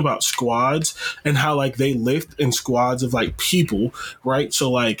talking about squads and how they lift in squads of people, right?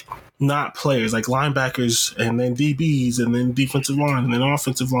 So not players, like linebackers and then DBs and then defensive line and then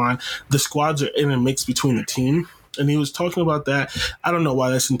offensive line. The squads are intermixed between the team. And he was talking about that. I don't know why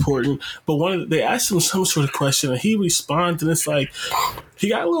that's important, but they asked him some sort of question and he responded, and it's he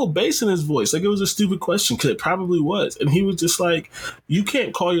got a little bass in his voice. It was a stupid question because it probably was. And he was just you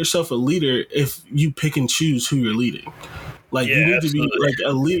can't call yourself a leader if you pick and choose who you're leading. You need absolutely. To be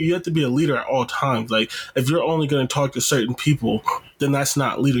a leader. You have to be a leader at all times. If you're only going to talk to certain people, then that's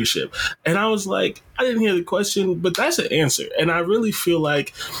not leadership. And I was I didn't hear the question, but that's an answer. And I really feel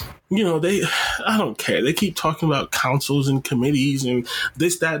I don't care. They keep talking about councils and committees and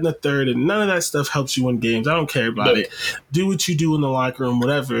this, that, and the third, and none of that stuff helps you win games. I don't care about it. Do what you do in the locker room,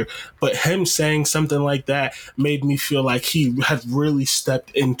 whatever. But him saying something like that made me feel like he had really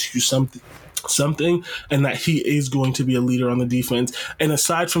stepped into something, and that he is going to be a leader on the defense. And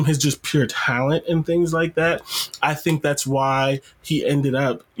aside from his just pure talent and things like that, I think that's why he ended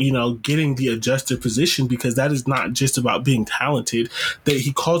up, getting the adjuster position, because that is not just about being talented. That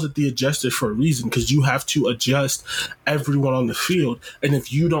he calls it the adjuster for a reason, because you have to adjust everyone on the field. And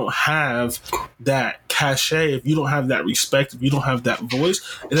if you don't have that cachet, if you don't have that respect, if you don't have that voice,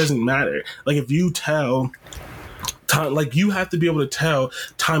 it doesn't matter. Like if you tell you have to be able to tell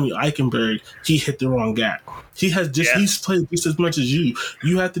Tommy Eichenberg he hit the wrong gap. He's played just as much as you.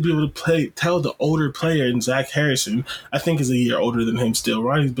 You have to be able to tell the older player, and Zach Harrison, I think, is a year older than him still.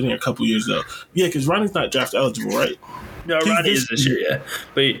 Ronnie's been here a couple years though. Yeah, because Ronnie's not draft eligible, right? No, Ronnie is this year, yeah.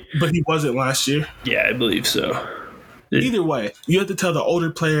 But he wasn't last year? Yeah, I believe so. Either way, you have to tell the older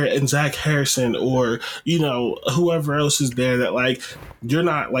player and Zach Harrison or, whoever else is there that, you're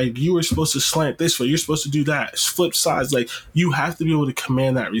not, you were supposed to slant this way. You're supposed to do that. Flip sides. You have to be able to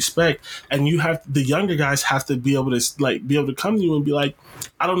command that respect. And the younger guys have to be able to come to you and be like,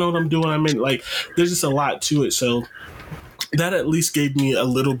 I don't know what I'm doing. There's just a lot to it. So that at least gave me a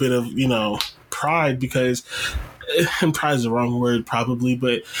little bit of, pride, because and pride is the wrong word probably,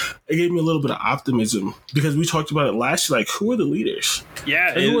 but it gave me a little bit of optimism, because we talked about it last year, who are the leaders?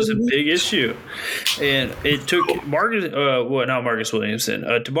 Yeah, it was a big issue. And it took not Marcus Williamson.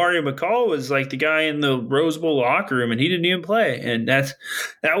 Tamario McCall was the guy in the Rose Bowl locker room, and he didn't even play. And that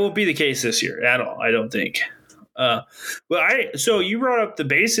won't be the case this year at all, I don't think. So you brought up the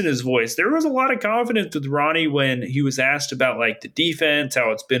bass in his voice. There was a lot of confidence with Ronnie when he was asked about the defense,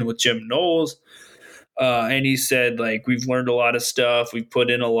 how it's been with Jim Knowles. And he said, we've learned a lot of stuff. We've put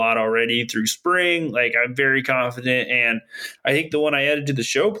in a lot already through spring. I'm very confident. And I think the one I added to the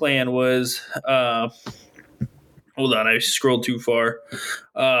show plan was, hold on, I scrolled too far.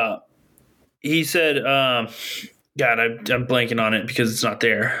 He said, God, I'm blanking on it because it's not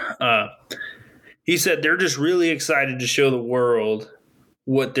there. He said they're just really excited to show the world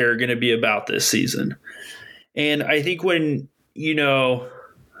what they're going to be about this season. And I think when,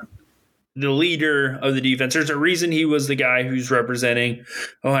 the leader of the defense, there's a reason he was the guy who's representing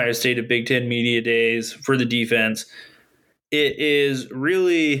Ohio State at Big Ten Media Days for the defense. It is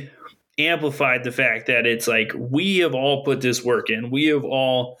really amplified the fact that it's we have all put this work in. We have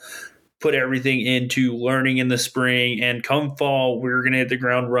all put everything into learning in the spring, and come fall, we're going to hit the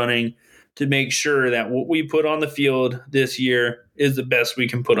ground running to make sure that what we put on the field this year is the best we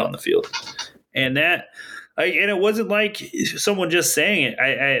can put on the field. And and it wasn't someone just saying it.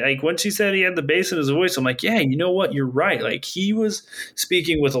 I once he said he had the bass in his voice, I'm yeah, you know what? You're right. He was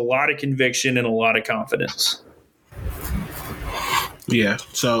speaking with a lot of conviction and a lot of confidence. Yeah.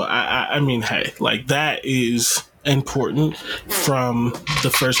 So I mean, hey, that is important from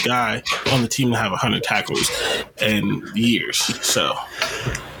the first guy on the team to have 100 tackles in years. So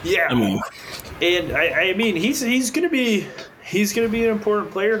yeah, I mean, he's going to be an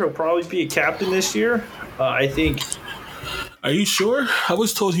important player. He'll probably be a captain this year. I think. Are you sure? I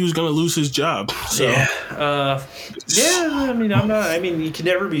was told he was going to lose his job. So. Yeah. I mean, I'm not. I mean, you can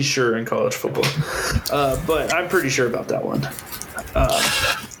never be sure in college football, but I'm pretty sure about that one.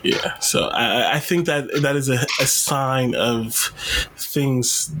 Yeah. So I think that is a sign of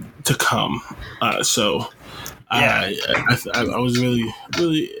things to come. So. Yeah. I was really,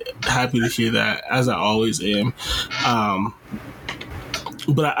 really happy to hear that, as I always am.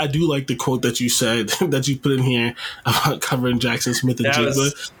 But I do like the quote that you said, that you put in here about covering Jackson Smith and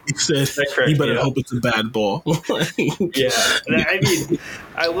Jigba. He said, you better hope it's a bad ball. Yeah. I mean,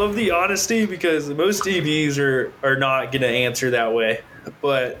 I love the honesty, because most DBs are not going to answer that way.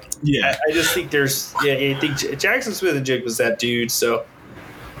 But yeah, I just think I think Jackson Smith and Jigba was that dude. So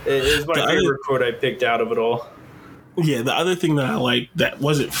it's my favorite quote I picked out of it all. Yeah, the other thing that I like that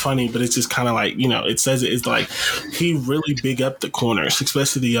wasn't funny, but it's just kind of it says it is he really big up the corners,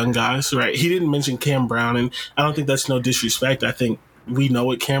 especially the young guys, right? He didn't mention Cam Brown, and I don't think that's no disrespect. I think we know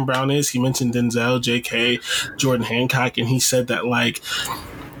what Cam Brown is. He mentioned Denzel, JK, Jordan Hancock, and he said that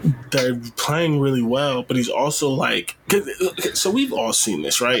they're playing really well, but he's also so we've all seen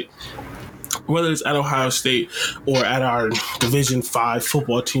this, right? Whether it's at Ohio State or at our Division 5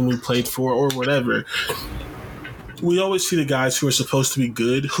 football team we played for or whatever. we always see the guys who are supposed to be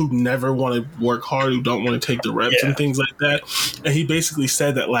good, who never want to work hard, who don't want to take the reps and things like that. And he basically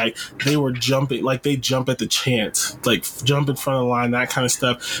said that, like, they were jumping, like, they jump at the chance, like, jump in front of the line, that kind of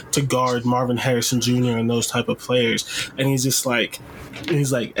stuff, to guard Marvin Harrison Jr. and those type of players. And he's like,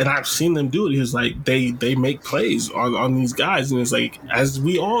 and I've seen them do it. He was like, they make plays on these guys. And it's like, as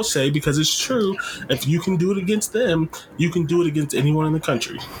we all say, because it's true, if you can do it against them, you can do it against anyone in the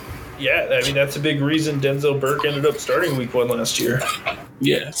country. Yeah, I mean, that's a big reason Denzel Burke ended up starting week 1 last year.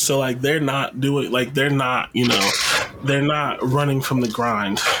 Yeah, so, like, they're not running from the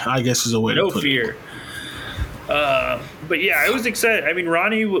grind, I guess is a way to put it. No fear. But, yeah, I was excited. I mean,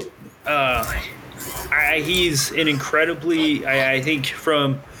 Ronnie, he's an incredibly, I think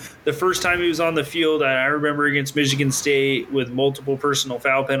from the first time he was on the field, I remember against Michigan State with multiple personal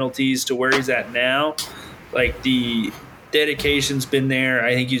foul penalties to where he's at now, like, the dedication's been there.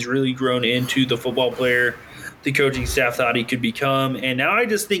 I think he's really grown into the football player the coaching staff thought he could become. And now I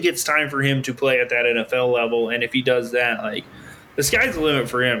just think it's time for him to play at that NFL level. And if he does that, like, the sky's the limit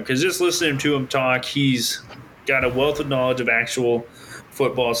for him. Because just listening to him talk, he's got a wealth of knowledge of actual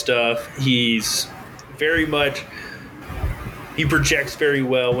football stuff. He's very much – he projects very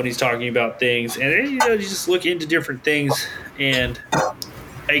well when he's talking about things. And then, you just look into different things. And,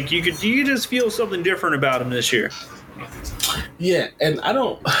 like, you could just feel something different about him this year. Yeah, and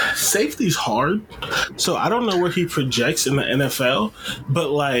safety's hard, so I don't know where he projects in the NFL,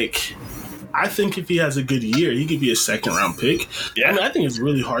 but, like, I think if he has a good year, he could be a second-round pick. Yeah. I mean, I think it's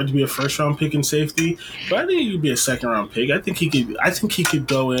really hard to be a first-round pick in safety, but I think he could be a second-round pick. I think he could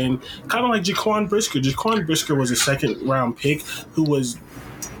go in kind of like Jaquan Brisker. Jaquan Brisker was a second-round pick who was,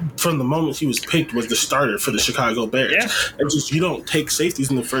 from the moment he was picked, was the starter for the Chicago Bears. Yeah. And just, you don't take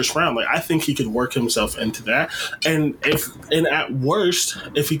safeties in the first round. Like, I think he could work himself into that. And at worst,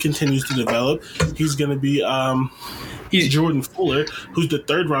 if he continues to develop, he's going to be he's Jordan Fuller, who's the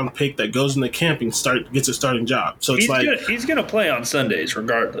third-round pick that goes into camp and gets a starting job. So it's he's going to play on Sundays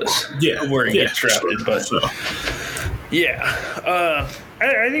regardless of where he gets drafted. Sure. But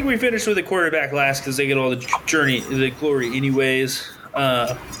I think we finished with the quarterback last because they get all the glory anyways.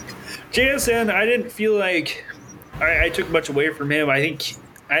 JSN, I didn't feel like I took much away from him. I think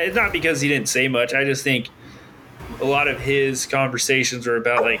it's not because he didn't say much. I just think a lot of his conversations were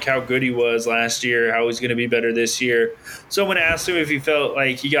about, like, how good he was last year, how he's going to be better this year. Someone asked him if he felt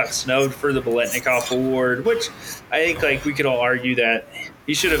like he got snubbed for the Biletnikoff Award, which I think, like, we could all argue that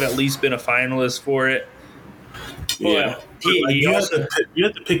he should have at least been a finalist for it. Yeah. You have to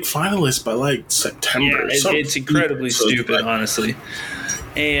pick finalists by, like, September. Yeah, it's incredibly stupid, honestly.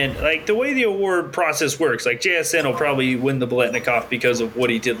 And, like, the way the award process works, like, JSN will probably win the Biletnikoff because of what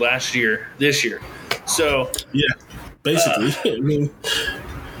he did this year. So, yeah, basically. I mean,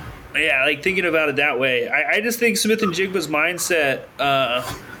 yeah, like, thinking about it that way, I just think Smith and Jigba's mindset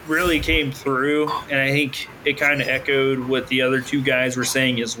really came through, and I think it kind of echoed what the other two guys were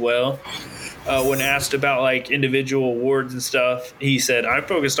saying as well. When asked about, like, individual awards and stuff, he said, I'm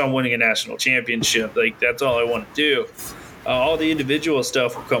focused on winning a national championship. Like, that's all I want to do. All the individual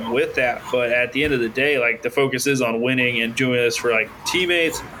stuff will come with that. But at the end of the day, like, the focus is on winning and doing this for, like,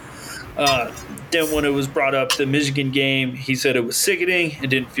 teammates. Then when it was brought up the Michigan game, he said it was sickening. It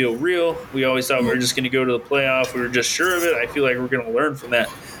didn't feel real. We always thought we were just going to go to the playoff. We were just sure of it. I feel like we're going to learn from that.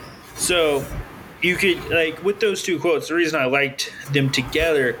 So you could, like, with those two quotes, the reason I liked them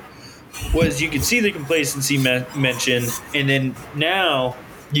together was you could see the complacency mentioned, and then now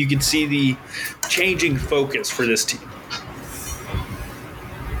you can see the changing focus for this team.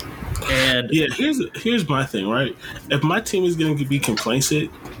 And yeah, here's my thing, right? If my team is going to be complacent,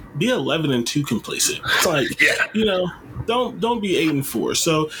 be 11-2 complacent. Like, don't be 8-4.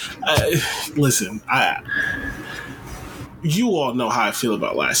 So, listen, you all know how I feel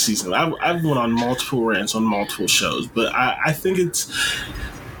about last season. I've went on multiple rants on multiple shows, but I think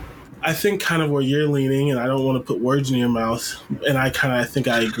kind of where you're leaning, and I don't want to put words in your mouth, and I think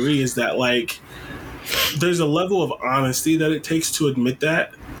I agree, is that, like, there's a level of honesty that it takes to admit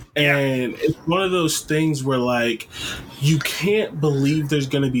that. And it's one of those things where, like, you can't believe there's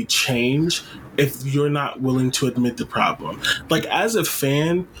going to be change if you're not willing to admit the problem. Like, as a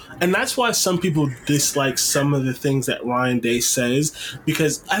fan, and that's why some people dislike some of the things that Ryan Day says,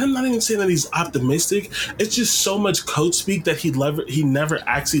 because I'm not even saying that he's optimistic. It's just so much coach speak that he never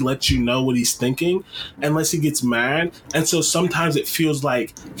actually lets you know what he's thinking unless he gets mad. And so sometimes it feels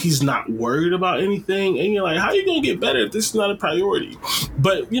like he's not worried about anything. And you're like, how are you going to get better if this is not a priority?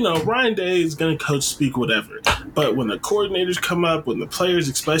 But, Ryan Day is going to coach speak whatever. But when the coordinators come up, when the players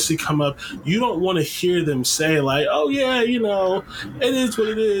especially come up, you don't want to hear them say like, "Oh yeah, you know, it is what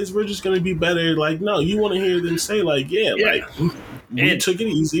it is. We're just going to be better." Like, no, you want to hear them say like, "Yeah, like we took it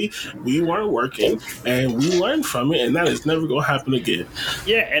easy, we weren't working, and we learned from it, and that is never going to happen again."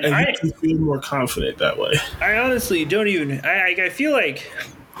 Yeah, and I you feel more confident that way. I honestly don't even. I feel like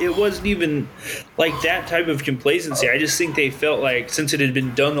it wasn't even like that type of complacency. I just think they felt like since it had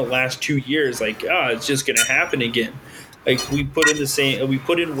been done the last 2 years, like, it's just going to happen again. Like we put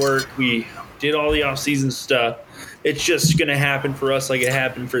in work, we did all the off-season stuff. It's just going to happen for us like it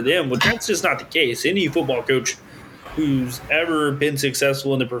happened for them. But that's just not the case. Any football coach who's ever been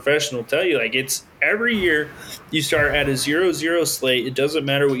successful in the profession will tell you, like, it's every year you start at a 0-0 slate. It doesn't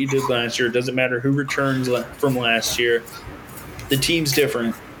matter what you did last year. It doesn't matter who returns from last year. The team's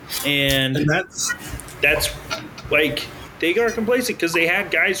different. And that's like they got complacent because they had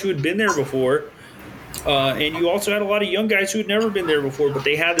guys who had been there before. And you also had a lot of young guys who had never been there before, but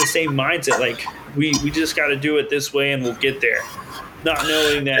they had the same mindset. Like, we just got to do it this way and we'll get there. Not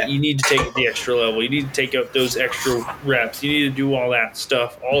knowing that you need to take it the extra level. You need to take up those extra reps. You need to do all that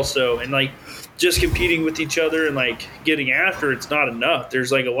stuff also. And, like, just competing with each other and, like, getting after it's not enough.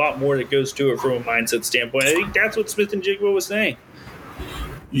 There's, like, a lot more that goes to it from a mindset standpoint. I think that's what Smith and Jigba was saying.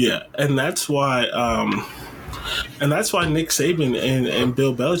 Yeah, and that's why Nick Saban and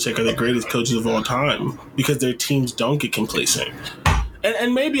Bill Belichick are the greatest coaches of all time, because their teams don't get complacent.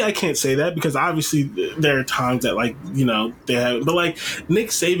 And maybe I can't say that because obviously there are times that, like, you know, they have, but like Nick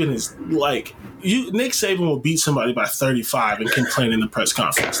Saban is like, Nick Saban will beat somebody by 35 and complain in the press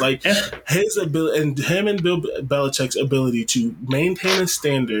conference. Like, his ability, and him and Bill Belichick's ability to maintain a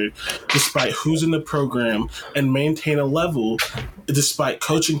standard despite who's in the program and maintain a level despite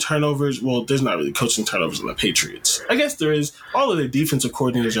coaching turnovers. Well, there's not really coaching turnovers on the Patriots. I guess there is. All of their defensive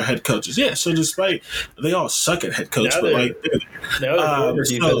coordinators are head coaches. Yeah, so despite they all suck at head coach, but like now they're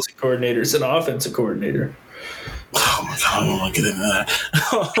defensive coordinators and offensive coordinator. Oh my God, I don't want to get into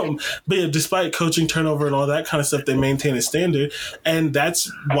that. But yeah, despite coaching turnover and all that kind of stuff, they maintain a standard. And that's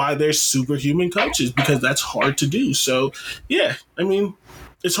why they're superhuman coaches, because that's hard to do. So, yeah, I mean,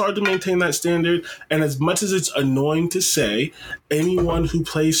 it's hard to maintain that standard. And as much as it's annoying to say, anyone who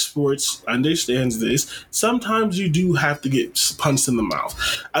plays sports understands this. Sometimes you do have to get punched in the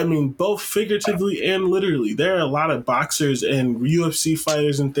mouth. I mean, both figuratively and literally. There are a lot of boxers and UFC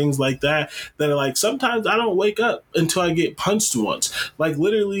fighters and things like that are like, sometimes I don't wake up until I get punched once. Like,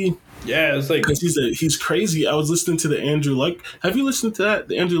 literally. Yeah, it's like, because he's crazy. I was listening to the Andrew Luck. Have you listened to that?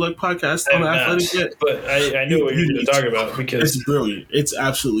 The Andrew Luck podcast on Athletic yet? But I know what you're going to talk about because it's brilliant. It's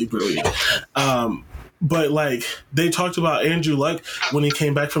absolutely brilliant. But like, they talked about Andrew Luck when he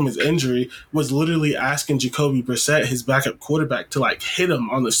came back from his injury was literally asking Jacoby Brissett, his backup quarterback, to like hit him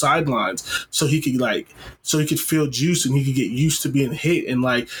on the sidelines so he could feel juice and he could get used to being hit, and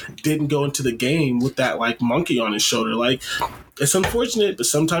like didn't go into the game with that like monkey on his shoulder. Like, it's unfortunate, but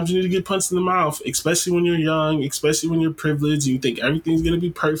sometimes you need to get punched in the mouth, especially when you're young, especially when you're privileged and you think everything's going to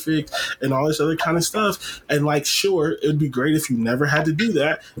be perfect and all this other kind of stuff. And like, sure, it would be great if you never had to do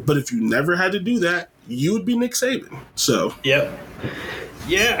that. But if you never had to do that, you would be Nick Saban. So, yep.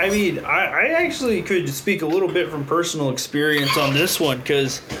 Yeah, I mean, I actually could speak a little bit from personal experience on this one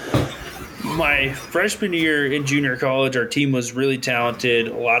because my freshman year in junior college, our team was really talented.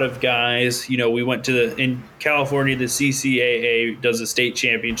 A lot of guys, you know, we went to in California, the CCAA does a state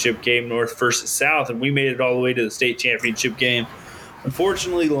championship game, North versus South, and we made it all the way to the state championship game.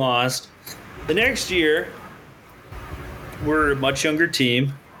 Unfortunately, lost. The next year, we're a much younger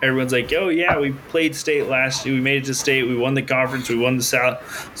team. Everyone's like, oh, yeah, we played state last year. We made it to state. We won the conference. We won the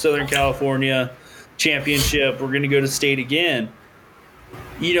Southern California championship. We're going to go to state again.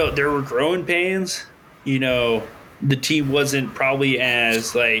 You know, there were growing pains. You know, the team wasn't probably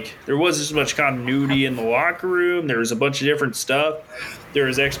as, like, there wasn't as much continuity in the locker room. There was a bunch of different stuff. There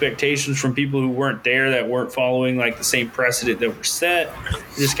was expectations from people who weren't there that weren't following, like, the same precedent that were set.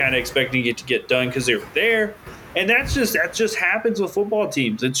 Just kind of expecting it to get done because they were there. And that just happens with football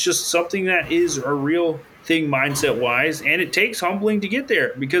teams. It's just something that is a real thing mindset-wise, and it takes humbling to get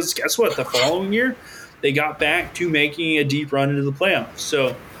there because guess what? The following year, they got back to making a deep run into the playoffs.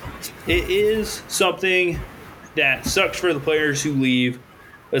 So it is something that sucks for the players who leave,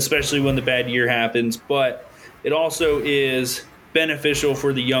 especially when the bad year happens, but it also is beneficial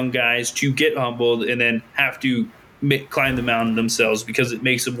for the young guys to get humbled and then have to climb the mountain themselves because it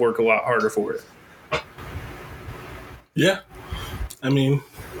makes them work a lot harder for it. Yeah, I mean,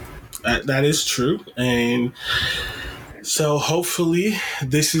 that is true. And so hopefully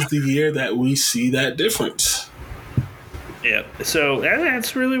this is the year that we see that difference. Yeah, so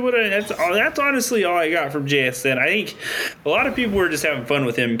that's really what that's honestly all I got from JSN. I think a lot of people were just having fun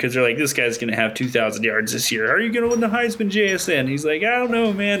with him because they're like, this guy's going to have 2,000 yards this year. Are you going to win the Heisman, JSN? He's like, I don't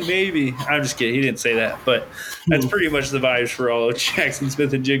know, man, maybe. I'm just kidding. He didn't say that, but that's pretty much the vibes for all of Jackson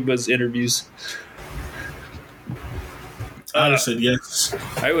Smith-Njigba's interviews. I said yes.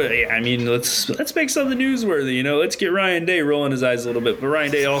 I mean, let's make something newsworthy. You know, let's get Ryan Day rolling his eyes a little bit. But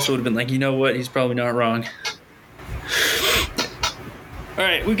Ryan Day also would have been like, you know what? He's probably not wrong. All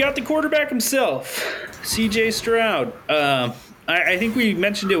right, we got the quarterback himself, C.J. Stroud. I think we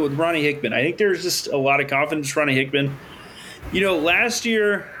mentioned it with Ronnie Hickman. I think there's just a lot of confidence in Ronnie Hickman. You know, last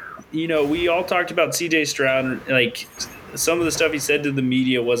year, you know, we all talked about C.J. Stroud. And, like, some of the stuff he said to the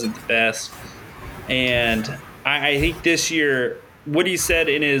media wasn't the best. And I think this year, what he said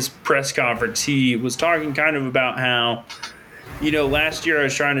in his press conference, he was talking kind of about how, you know, last year I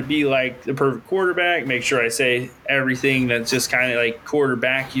was trying to be like the perfect quarterback, make sure I say everything that's just kind of like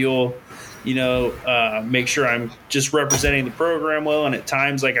quarterbackial, you know, make sure I'm just representing the program well, and at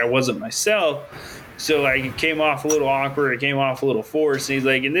times like I wasn't myself. So like it came off a little awkward, it came off a little forced. And he's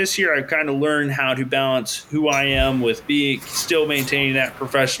like, and this year I've kind of learned how to balance who I am with being still maintaining that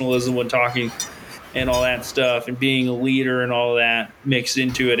professionalism when talking and all that stuff, and being a leader and all that mixed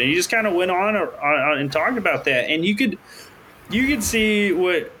into it. And he just kind of went on and talked about that. And you could see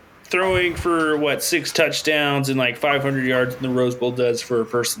what throwing for 6 touchdowns and like 500 yards in the Rose Bowl does for a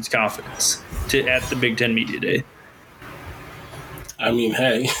person's confidence at the Big Ten Media Day. I mean,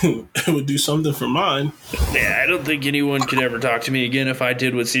 hey, it would do something for mine. Yeah, I don't think anyone could ever talk to me again if I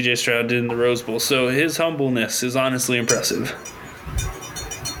did what C.J. Stroud did in the Rose Bowl. So his humbleness is honestly impressive.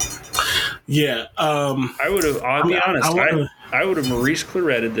 Yeah. I'll be honest. I would have Maurice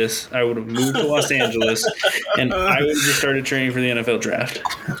Claretted this. I would have moved to Los Angeles, and I would have just started training for the NFL draft.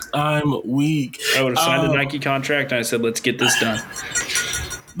 I'm weak. I would have signed a Nike contract, and I said, let's get this done.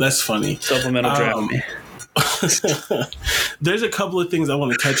 That's funny. Supplemental draft me. There's a couple of things I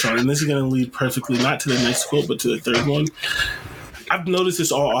want to touch on, and this is going to lead perfectly not to the next quote, but to the third one. I've noticed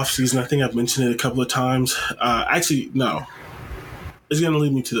this all offseason. I think I've mentioned it a couple of times. Actually, no. It's going to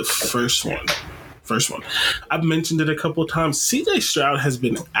lead me to the first one. I've mentioned it a couple of times. C.J. Stroud has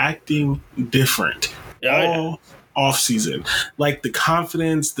been acting different all offseason. Like the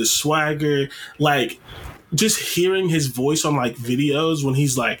confidence, the swagger, like just hearing his voice on like videos when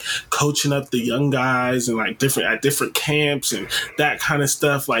he's like coaching up the young guys and like at different camps and that kind of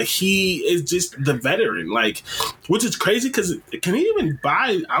stuff. Like he is just the veteran, like, which is crazy because can he even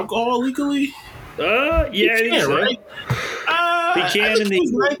buy alcohol legally? Yeah, he can, right? He can in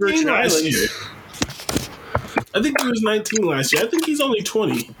the Virgin Islands. I think he was 19 last year. I think he's only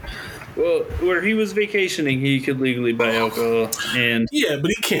 20. Well, where he was vacationing, he could legally buy alcohol. And yeah, but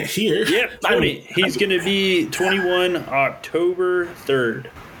he can't here. Yeah, 20. He's going to be 21 October 3rd.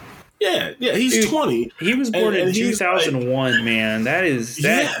 Yeah, he's 20. He was born in 2001, like, man.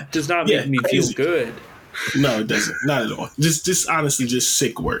 That does not make me feel good. No, it doesn't. Not at all. Just honestly, just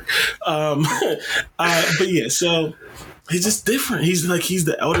sick work. But yeah, so he's just different. He's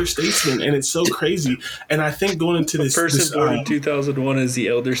the elder statesman, and it's so crazy. And I think going into this person born in 2001 is the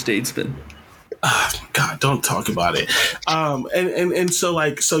elder statesman. God, don't talk about it.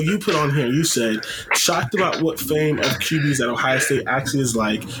 So you put on here, you said, shocked about what fame of QBs at Ohio State actually is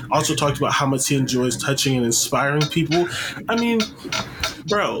like. Also talked about how much he enjoys touching and inspiring people. I mean,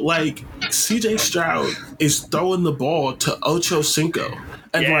 bro, like C.J. Stroud is throwing the ball to Ocho Cinco.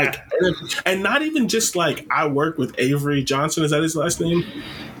 And and not even just like I work with Avery Johnson. Is that his last name?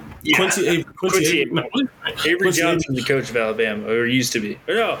 Yeah. Quincy Avery. Avery Johnson, the coach of Alabama, or used to be.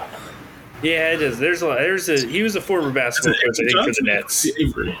 Or no. Yeah, it is. He was a former basketball coach, I think, for the Nets.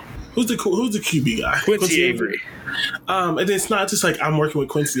 Avery. Who's the QB guy? Quincy Avery. And it's not just like I'm working with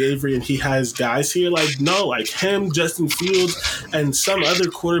Quincy Avery and he has guys here. Like, no, like him, Justin Fields, and some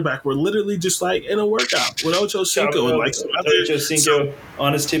other quarterback were literally just like in a workout with Ocho Cinco and like some other Ocho Cinco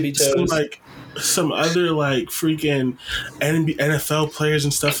on his tippy toes. Some other like freaking NFL players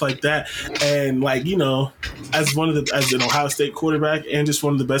and stuff like that. And like, you know, as an Ohio State quarterback and just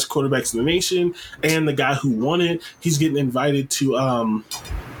one of the best quarterbacks in the nation and the guy who won it, he's getting invited to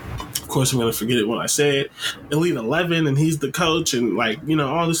of course I'm going to forget it when I say it, Elite 11, and he's the coach and like, you know,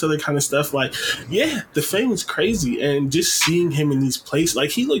 all this other kind of stuff. Like, yeah, the fame is crazy. And just seeing him in these places, like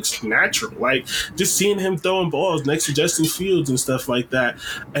he looks natural, like just seeing him throwing balls next to Justin Fields and stuff like that.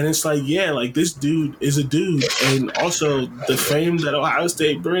 And it's like, yeah, like this dude is a dude. And also the fame that Ohio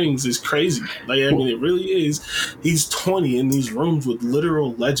State brings is crazy. Like, I mean, it really is. He's 20 in these rooms with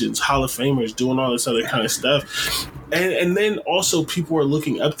literal legends, Hall of Famers doing all this other kind of stuff. And then also people are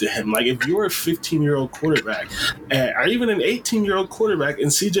looking up to him. Like if you're a 15-year-old quarterback, or even an 18-year-old quarterback,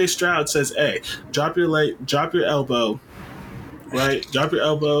 and C.J. Stroud says, "Hey, drop your elbow." Right? Drop your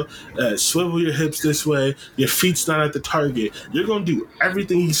elbow, swivel your hips this way, your feet's not at the target. You're going to do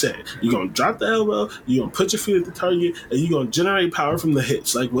everything he said. You're going to drop the elbow, you're going to put your feet at the target, and you're going to generate power from the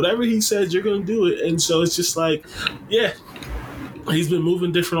hips. Like, whatever he says, you're going to do it. And so it's just like, yeah, he's been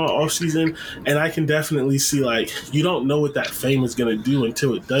moving different all offseason, and I can definitely see, like, you don't know what that fame is going to do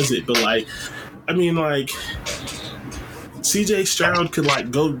until it does it. But, like, I mean, like, CJ Stroud could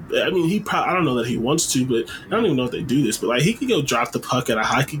go. I mean, I don't know that he wants to, but I don't even know if they do this. But he could go drop the puck at a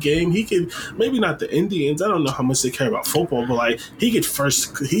hockey game. He could, maybe not the Indians. I don't know how much they care about football, but he could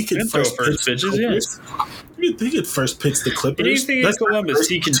first pitch pitches. Yes, he could first pitch the Clippers. Anything in Columbus,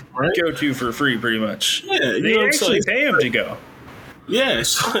 he can go to for free, pretty much. Yeah, they actually pay him to go. Yeah,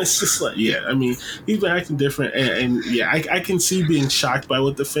 so it's just I mean, he's been acting different, and I can see being shocked by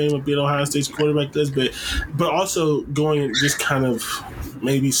what the fame of being Ohio State's quarterback does, but also going just kind of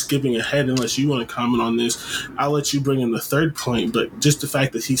maybe skipping ahead, unless you want to comment on this. I'll let you bring in the third point, but just the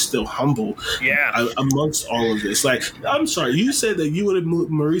fact that he's still humble amongst all of this. I'm sorry, you said that you would have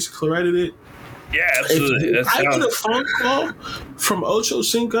Maurice Claretted it? Yeah, absolutely. If I get a phone call from Ocho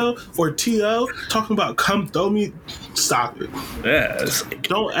Cinco or T.O. talking about come throw me, stop it. Yeah.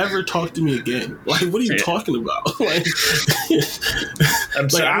 Don't ever talk to me again. What are you talking about? I'm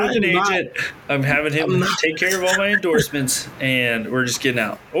signing with an agent. I'm having him take care of all my endorsements, and we're just getting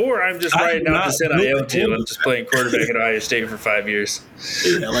out. Or I'm just writing out this NIL deal. I'm just playing quarterback at Ohio State for 5 years.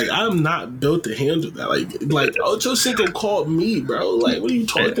 Yeah, I'm not built to handle that. Like Ocho Cinco called me, bro. What are you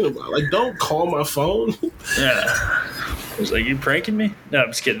talking about? Don't call my phone. Yeah. I was like, you pranking me? No, I'm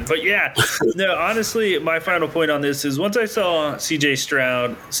just kidding. But yeah, no, honestly, my final point on this is once I saw CJ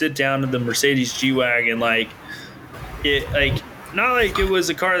Stroud sit down in the Mercedes G-Wagon, not like it was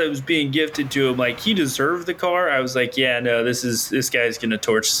a car that was being gifted to him, he deserved the car. I was like, yeah, no, this guy's going to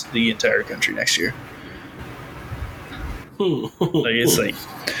torch the entire country next year.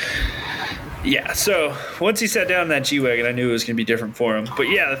 Yeah, so once he sat down in that G-Wagon, I knew it was going to be different for him. But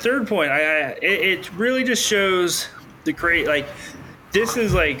yeah, the third point, it really just shows the great, this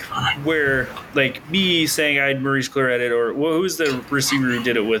is where, me saying I had Maurice Claretted, or who's the receiver who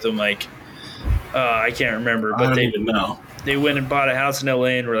did it with him? I can't remember. But I don't even know. They went and bought a house in LA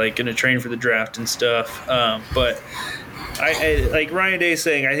and were going to train for the draft and stuff. But I like Ryan Day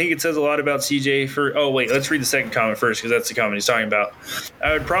saying, I think it says a lot about CJ for. Oh wait, let's read the second comment first because that's the comment he's talking about.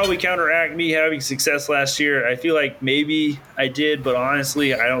 I would probably counteract me having success last year. I feel like maybe I did, but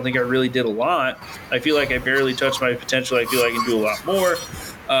honestly, I don't think I really did a lot. I feel like I barely touched my potential. I feel like I can do a lot more.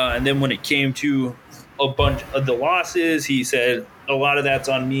 And then when it came to a bunch of the losses, he said a lot of that's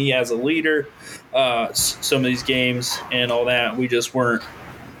on me as a leader. Some of these games and all that, we just weren't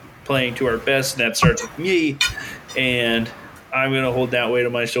playing to our best, and that starts with me. And I'm going to hold that weight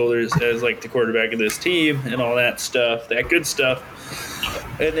on my shoulders as the quarterback of this team and all that stuff, that good stuff.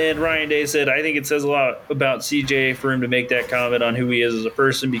 And then Ryan Day said, I think it says a lot about CJ for him to make that comment on who he is as a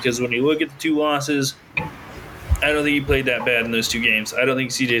person, because when you look at the two losses, I don't think he played that bad in those two games. I don't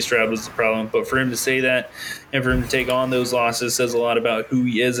think CJ Stroud was the problem, but for him to say that and for him to take on those losses says a lot about who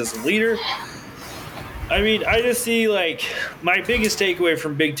he is as a leader. I mean, I just see my biggest takeaway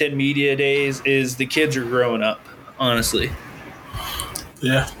from Big Ten media days is the kids are growing up. Honestly,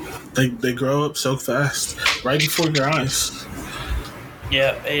 yeah, they grow up so fast, right before your eyes.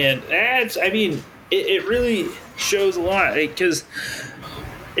 Yeah, and it really shows a lot because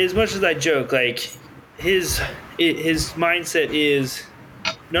as much as I joke, his mindset is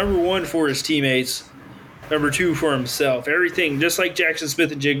number one for his teammates, number two for himself. Everything, just like Jackson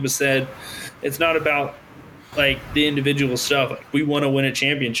Smith and Jigba said, it's not about the individual stuff. We want to win a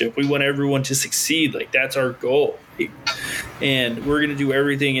championship. We want everyone to succeed. That's our goal. And we're going to do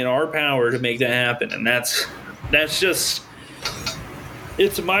everything in our power to make that happen. And that's just,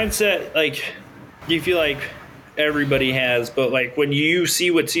 it's a mindset you feel like everybody has. But when you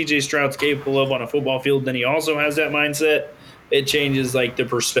see what CJ Stroud's capable of on a football field, then he also has that mindset. It changes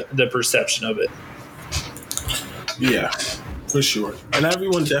the perception of it. Yeah, for sure. And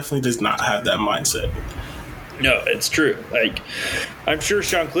everyone definitely does not have that mindset. No, it's true. I'm sure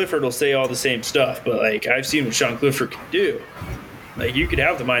Sean Clifford will say all the same stuff, but I've seen what Sean Clifford can do. You could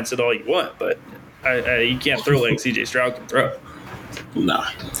have the mindset all you want, but you can't throw like CJ Stroud can throw. Nah,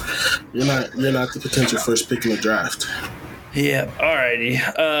 you're not the potential first pick in the draft. Yeah. Alrighty.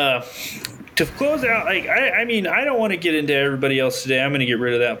 To close out, I mean, I don't want to get into everybody else today. I'm going to get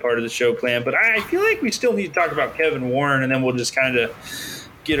rid of that part of the show plan, but I feel like we still need to talk about Kevin Warren, and then we'll just kind of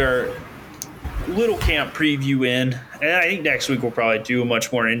get our little camp preview in, and I think next week we'll probably do a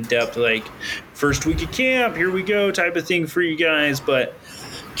much more in-depth, like, first week of camp, here we go type of thing for you guys. But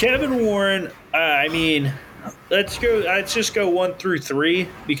Kevin Warren, I mean, let's just go 1 through 3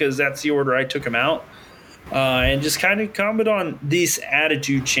 because that's the order I took him out. And just kind of comment on this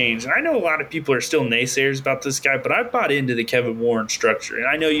attitude change. And I know a lot of people are still naysayers about this guy, but I bought into the Kevin Warren structure. And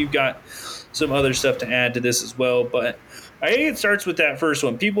I know you've got some other stuff to add to this as well, but I think it starts with that first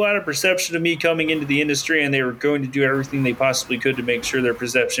one. People had a perception of me coming into the industry, and they were going to do everything they possibly could to make sure their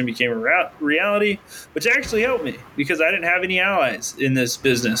perception became a reality, which actually helped me because I didn't have any allies in this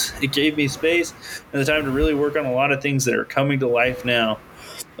business. It gave me space and the time to really work on a lot of things that are coming to life now.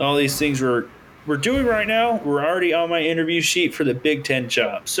 All these things we're doing right now, we're already on my interview sheet for the Big Ten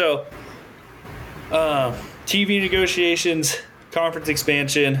job. So, TV negotiations, conference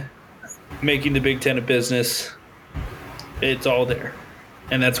expansion, making the Big Ten a business, it's all there.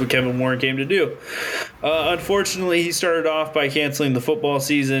 And that's what Kevin Warren came to do. Unfortunately, he started off by canceling the football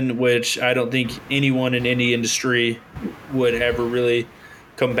season, which I don't think anyone in any industry would ever really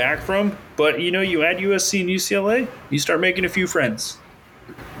come back from. But, you add USC and UCLA, you start making a few friends.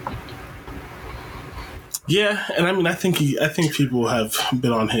 Yeah, and I mean, I think people have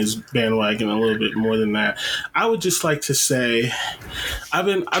been on his bandwagon a little bit more than that. I would just like to say, I've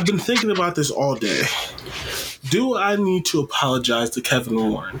been thinking about this all day. Do I need to apologize to Kevin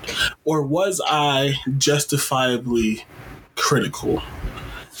Warren, or was I justifiably critical?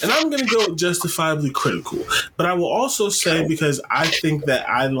 And I'm going to go justifiably critical. But I will also say, because I think that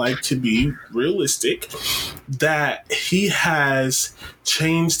I like to be realistic, that he has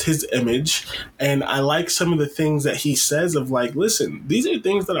changed his image. And I like some of the things that he says of like, listen, these are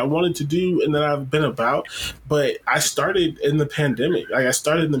things that I wanted to do and that I've been about. But I started in the pandemic.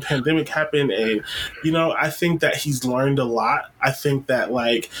 The pandemic happened. And, I think that he's learned a lot. I think that,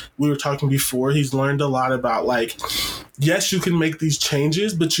 like we were talking before, he's learned a lot about, like, yes, you can make these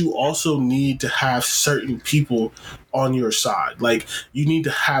changes, but you also need to have certain people on your side. Like, you need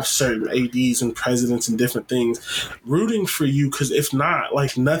to have certain ADs and presidents and different things rooting for you, because if not,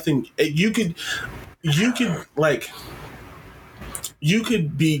 like, nothing, you could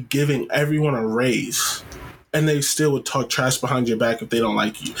be giving everyone a raise and they still would talk trash behind your back if they don't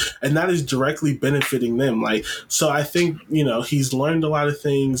like you. And that is directly benefiting them. Like, so I think, he's learned a lot of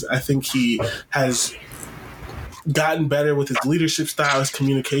things. I think he has gotten better with his leadership style, his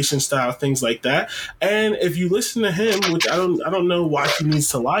communication style, things like that. And if you listen to him, which I don't know why he needs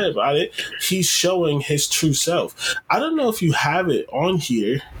to lie about it, he's showing his true self. I don't know if you have it on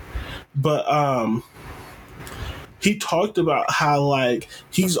here, but he talked about how, like,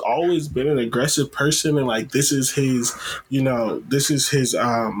 he's always been an aggressive person, and like this is his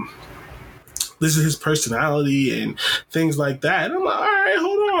personality and things like that. And I'm like, all right,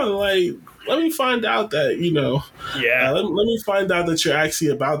 hold on, like, let me find out that, let me find out that you're actually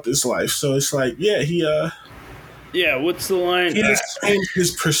about this life. So it's like, what's the line? He has changed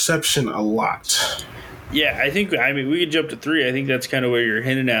his perception a lot. Yeah, we could jump to 3. I think that's kind of where you're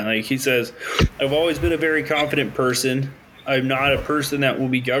hinting at. Like, he says, I've always been a very confident person. I'm not a person that will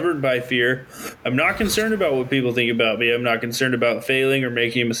be governed by fear. I'm not concerned about what people think about me. I'm not concerned about failing or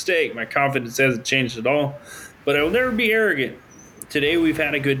making a mistake. My confidence hasn't changed at all. But I will never be arrogant. Today we've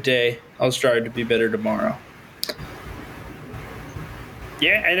had a good day. I'll strive to be better tomorrow.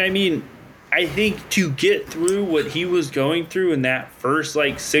 Yeah, and I think to get through what he was going through in that first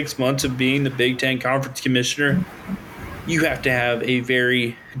 6 months of being the Big Ten Conference Commissioner, you have to have a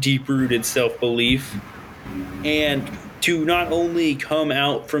very deep-rooted self-belief. And to not only come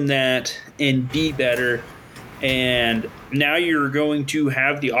out from that and be better, and now you're going to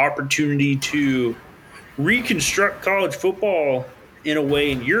have the opportunity to reconstruct college football in a way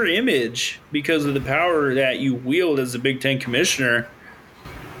in your image because of the power that you wield as the Big Ten Commissioner.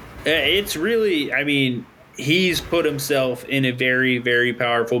 It's really, he's put himself in a very, very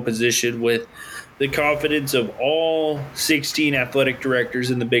powerful position with the confidence of all 16 athletic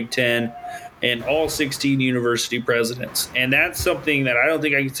directors in the Big Ten and all 16 university presidents. And that's something that I don't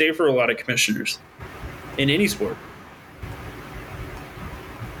think I can say for a lot of commissioners in any sport.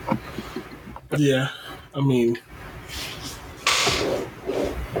 Yeah,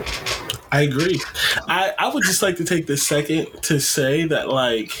 I agree. I would just like to take this second to say that,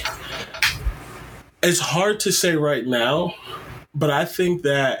 it's hard to say right now, but I think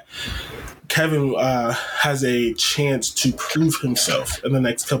that Kevin has a chance to prove himself in the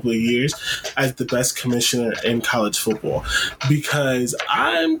next couple of years as the best commissioner in college football, because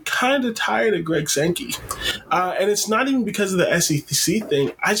I'm kind of tired of Greg Sankey. And it's not even because of the SEC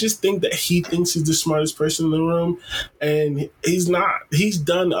thing. I just think that he thinks he's the smartest person in the room, and he's not. He's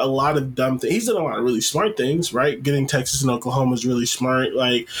done a lot of dumb things. He's done a lot of really smart things, right? Getting Texas and Oklahoma is really smart.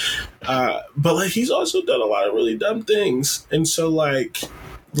 But he's also done a lot of really dumb things, and so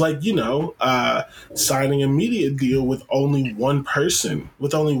signing a media deal with only one person,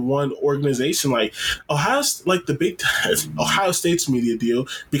 with only one organization, Ohio State's media deal,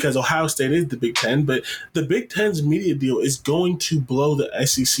 because Ohio State is the Big Ten, but the Big Ten's media deal is going to blow the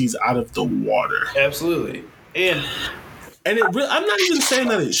SEC's out of the water. Absolutely. And I'm not even saying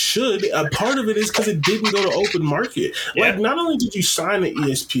that it should. A part of it is because it didn't go to open market. Yeah. Not only did you sign the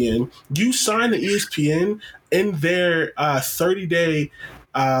ESPN, you signed the ESPN in their 30-day.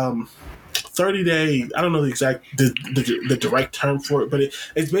 30-day, I don't know the direct term for it, but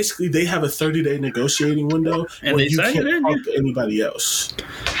it's basically they have a 30-day negotiating window and where you can't talk to anybody else.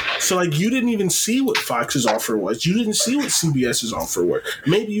 So you didn't even see what Fox's offer was. You didn't see what CBS's offer were.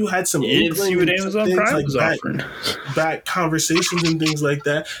 Maybe you had some back conversations and things like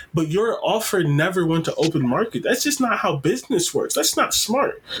that, but your offer never went to open market. That's just not how business works. That's not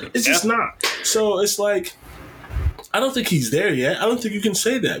smart. It's just not. So it's I don't think he's there yet. I don't think you can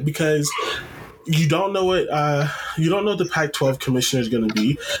say that because you don't know what the Pac-12 commissioner is going to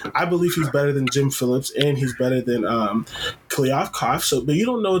be. I believe he's better than Jim Phillips and he's better than Kliavkoff. But you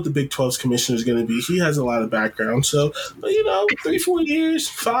don't know what the Big 12's commissioner is going to be. He has a lot of background. So, 3-4 years,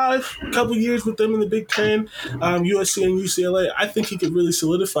 5, a couple years with them in the Big Ten, USC and UCLA. I think he could really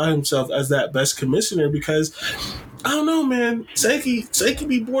solidify himself as that best commissioner because. I don't know, man. Sankey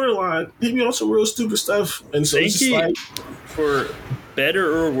be borderline. He be on some real stupid stuff, and so it's just for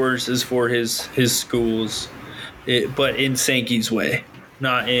better or worse, is for his schools, but in Sankey's way,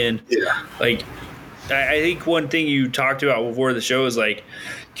 not in I think one thing you talked about before the show is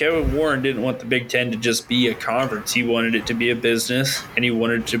Kevin Warren didn't want the Big Ten to just be a conference. He wanted it to be a business, and he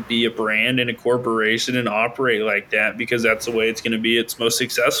wanted it to be a brand and a corporation and operate like that because that's the way it's going to be its most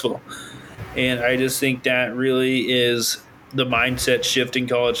successful. And I just think that really is the mindset shift in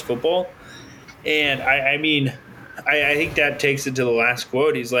college football. And I think that takes it to the last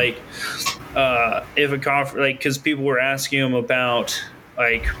quote. He's if a conference, because people were asking him about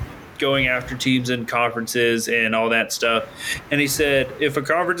going after teams in conferences and all that stuff. And he said, if a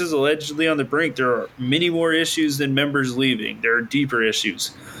conference is allegedly on the brink, there are many more issues than members leaving. There are deeper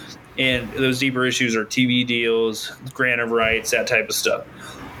issues. And those deeper issues are TV deals, grant of rights, that type of stuff.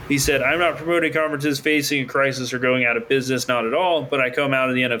 He said, I'm not promoting conferences facing a crisis or going out of business, not at all, but I come out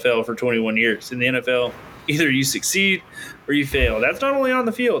of the NFL for 21 years. In the NFL, either you succeed or you fail. That's not only on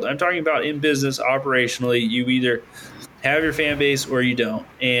the field. I'm talking about in business, operationally. You either have your fan base or you don't.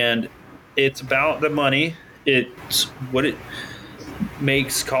 And it's about the money. It's what it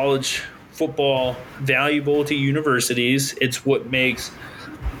makes college football valuable to universities. It's what makes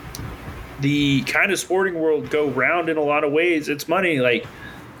the kind of sporting world go round in a lot of ways. It's money.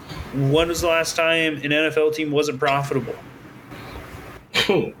 When was the last time an NFL team wasn't profitable?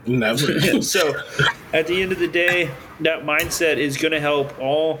 Never. So at the end of the day, that mindset is going to help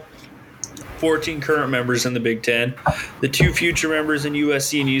all 14 current members in the Big Ten, the 2 future members in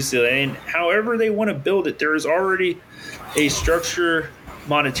USC and UCLA, and however they want to build it, there is already a structure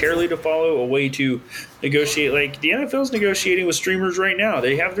monetarily to follow, a way to negotiate. The NFL is negotiating with streamers right now.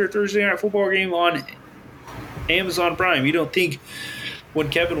 They have their Thursday Night Football game on Amazon Prime. You don't think when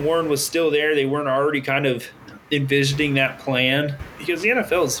Kevin Warren was still there, they weren't already kind of envisioning that plan? Because the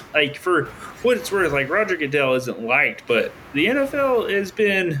NFL's, for what it's worth, Roger Goodell isn't liked, but the NFL has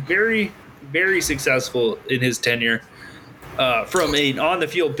been very, very successful in his tenure from an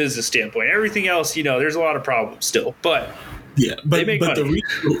on-the-field business standpoint. Everything else, there's a lot of problems still, but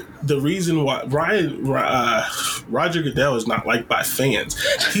the reason why Roger Goodell is not liked by fans,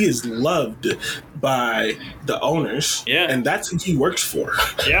 he is loved by the owners, and that's who he works for.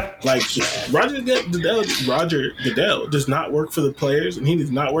 Yeah, Roger Goodell does not work for the players, and he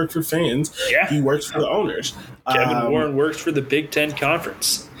does not work for fans. Yeah, he works for the owners. Kevin Warren works for the Big Ten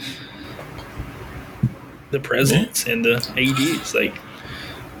Conference, the presidents and the ADs,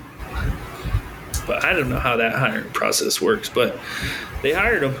 But I don't know how that hiring process works, but they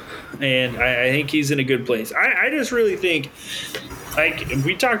hired him, and I think he's in a good place. I just really think,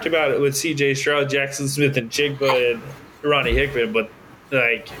 we talked about it with C.J. Stroud, Jackson Smith, and Chigba and Ronnie Hickman, but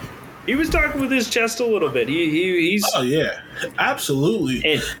he was talking with his chest a little bit. He's oh yeah, absolutely.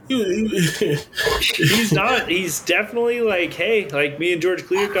 And he's definitely hey, me and George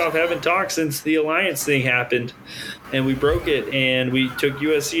Kliavkoff haven't talked since the alliance thing happened. And we broke it, and we took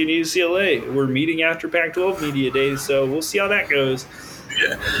USC and UCLA. We're meeting after Pac-12 Media Days, so we'll see how that goes.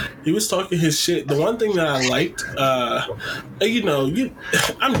 He was talking his shit. The one thing that I liked,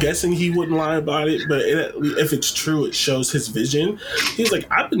 I'm guessing he wouldn't lie about it, but if it's true, it shows his vision. He's like,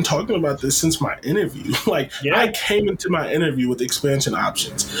 I've been talking about this since my interview. I came into my interview with expansion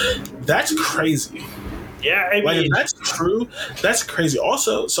options. That's crazy. Yeah, I mean, if that's true, that's crazy.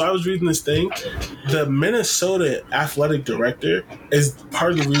 Also, so I was reading this thing. The Minnesota athletic director is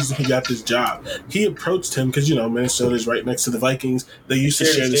part of the reason he got this job. He approached him because, Minnesota is right next to the Vikings. They used to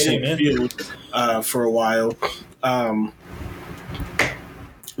share the same field for a while. That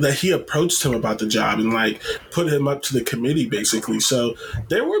he approached him about the job and put him up to the committee, basically. So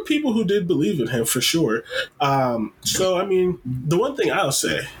there were people who did believe in him for sure. The one thing I'll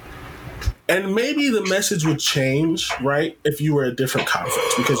say, and maybe the message would change, right, if you were a different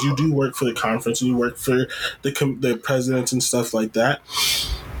conference, because you do work for the conference and you work for the presidents and stuff like that.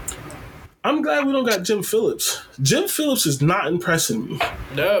 I'm glad we don't got Jim Phillips. Jim Phillips is not impressing me.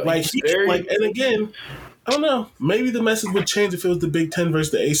 No, and again, I don't know. Maybe the message would change if it was the Big Ten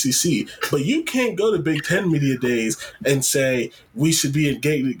versus the ACC. But you can't go to Big Ten media days and say we shouldn't be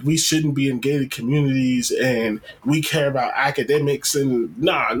in gated communities and we care about academics and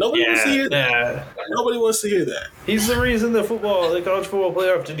nobody wants to hear that. Nobody wants to hear that. He's the reason the college football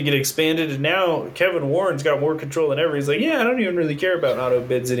playoff didn't get expanded, and now Kevin Warren's got more control than ever. He's like, I don't even really care about auto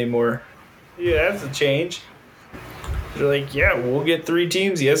bids anymore. Yeah, that's a change. They're like, we'll get 3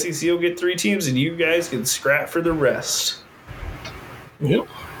 teams. The SEC will get 3 teams, and you guys can scrap for the rest. Yep.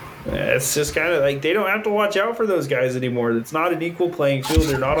 It's just kind of like they don't have to watch out for those guys anymore. It's not an equal playing field.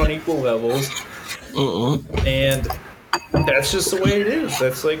 They're not on equal levels. And that's just the way it is.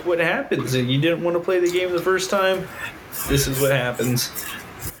 That's what happens. And you didn't want to play the game the first time. This is what happens.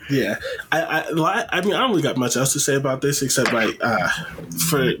 Yeah, I don't really got much else to say about this except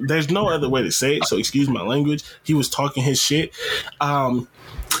there's no other way to say it. So excuse my language. He was talking his shit.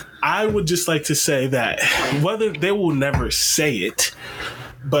 I would just like to say that whether they will never say it,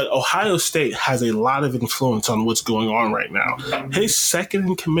 but Ohio State has a lot of influence on what's going on right now. His second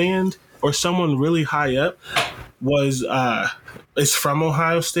in command or someone really high up was it's from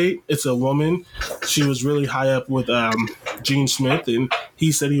Ohio State. It's a woman. She was really high up with Gene Smith, and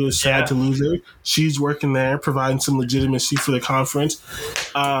he said he was sad to lose her. She's working there, providing some legitimacy for the conference.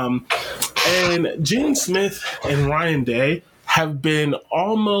 And Gene Smith and Ryan Day have been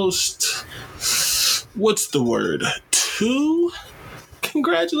almost, what's the word, too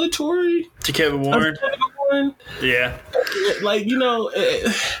congratulatory to Kevin Warren. Yeah.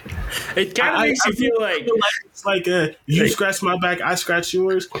 It kind of makes you feel like it's like you scratch my back, I scratch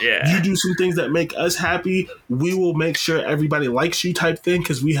yours. Yeah. You do some things that make us happy, we will make sure everybody likes you type thing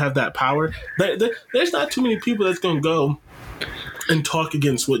because we have that power. There's not too many people that's going to go and talk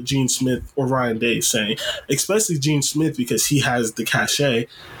against what Gene Smith or Ryan Day is saying, especially Gene Smith because he has the cachet.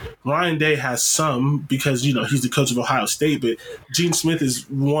 Ryan Day has some because, he's the coach of Ohio State, but Gene Smith is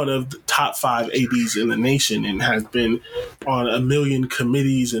one of the top 5 ADs in the nation and has been on a million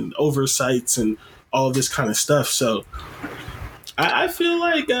committees and oversights and all this kind of stuff. So I feel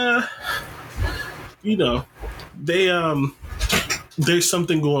like, there's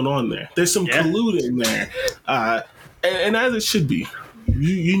something going on there. There's some colluding there. And as it should be.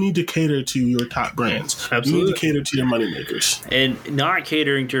 You need to cater to your top brands. Absolutely. You need to cater to your moneymakers. And not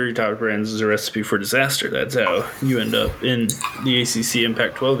catering to your top brands is a recipe for disaster. That's how you end up in the ACC and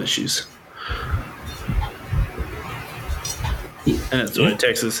Pac-12 issues. And that's why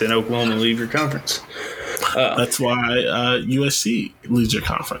Texas and Oklahoma leave your conference. That's why USC leads your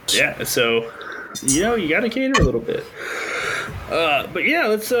conference. Yeah, so, you got to cater a little bit. But yeah,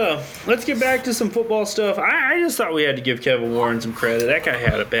 let's get back to some football stuff. I just thought we had to give Kevin Warren some credit. That guy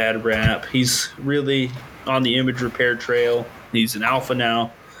had a bad rap. He's really on the image repair trail. He's an alpha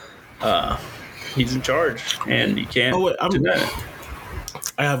now. He's in charge, and he can't deny it.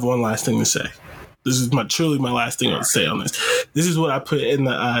 I have one last thing to say. This is truly my last thing to say on this. This is what I put in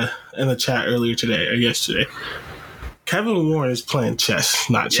the chat earlier today or yesterday. Kevin Warren is playing chess,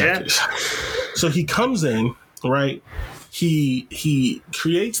 not checkers. Yeah. So he comes in, right? He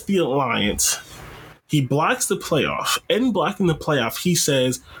creates the alliance. He blocks the playoff. In blocking the playoff, he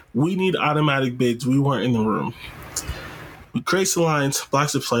says, we need automatic bids. We weren't in the room. He creates the alliance,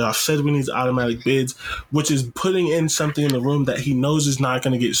 blocks the playoff, says we need automatic bids, which is putting in something in the room that he knows is not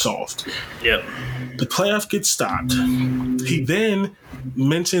going to get solved. Yep. The playoff gets stopped. He then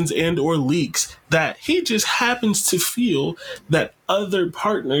mentions and or leaks that he just happens to feel that other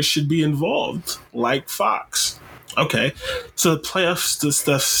partners should be involved, like Fox. Okay, so the playoff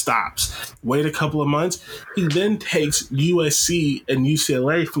stuff stops. Wait a couple of months. He then takes USC and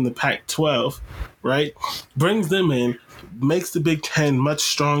UCLA from the Pac-12, right? Brings them in, makes the Big Ten much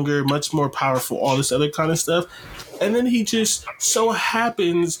stronger, much more powerful, all this other kind of stuff. And then he just so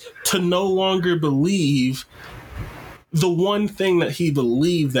happens to no longer believe the one thing that he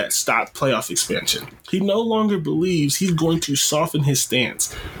believed that stopped playoff expansion. He no longer believes he's going to soften his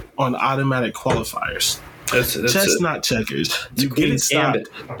stance on automatic qualifiers. That's Chestnut checkers. You get it stopped.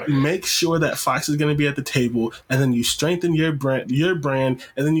 You make sure that Fox is going to be at the table, and then you strengthen your brand,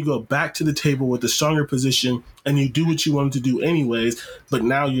 and then you go back to the table with a stronger position, and you do what you wanted to do anyways. But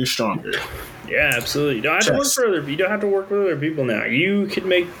now you're stronger. Yeah, absolutely. You don't have to work for other. You don't have to work with other people now. You can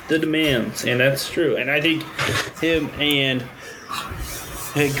make the demands, and that's true. And I think him and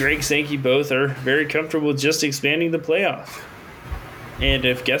Greg Sankey both are very comfortable just expanding the playoff. And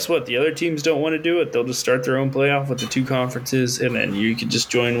if, guess what, the other teams don't want to do it, they'll just start their own playoff with the two conferences, and then you can just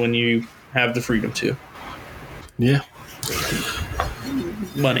join when you have the freedom to. Yeah.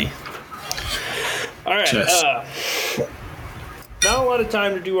 Money. All right. Not a lot of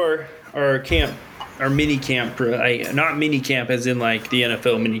time to do our camp, our mini camp. Not mini camp as in like the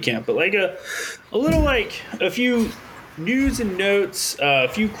NFL mini camp, but like a little like a few news and notes, a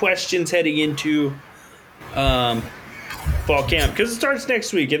few questions heading into fall camp, because it starts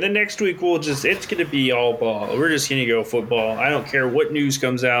next week, and then next week it's going to be all ball. We're just going to go football. I don't care what news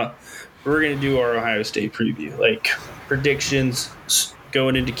comes out. We're going to do our Ohio State preview, like predictions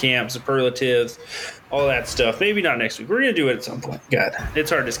going into camp, superlatives, all that stuff. Maybe not next week. We're going to do it at some point. God, it's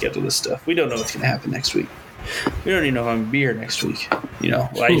hard to schedule this stuff. We don't know what's going to happen next week. We don't even know if I'm going to be here next week.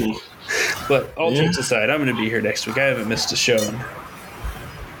 Life. But all jokes aside, I'm going to be here next week. I haven't missed a show in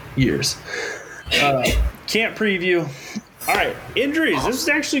years. Camp preview. All right, injuries. This is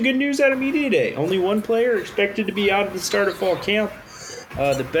actually good news out of media day. Only one player expected to be out at the start of fall camp.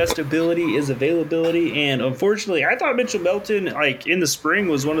 The best ability is availability, and unfortunately, I thought Mitchell Melton, in the spring,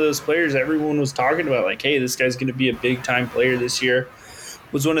 was one of those players everyone was talking about. Like, hey, this guy's going to be a big-time player this year.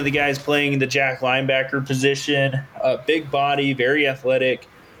 Was one of the guys playing the jack linebacker position. Big body, very athletic.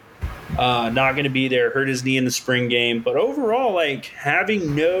 Not going to be there. Hurt his knee in the spring game. But overall,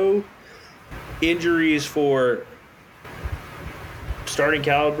 having no injuries for starting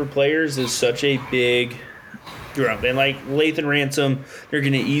caliber players is such a big drop. And Lathan Ransom, they're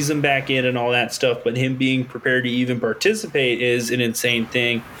going to ease him back in and all that stuff, but him being prepared to even participate is an insane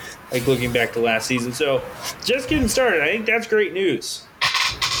thing, looking back to last season. So just getting started. I think that's great news.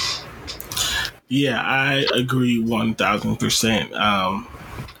 Yeah, I agree 1,000%.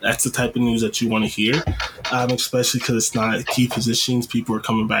 That's the type of news that you want to hear, especially because it's not key positions. People are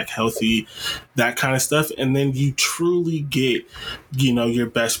coming back healthy, that kind of stuff. And then you truly get, your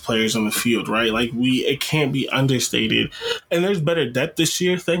best players on the field, right? It can't be understated. And there's better depth this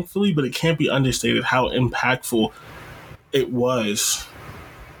year, thankfully, but it can't be understated how impactful it was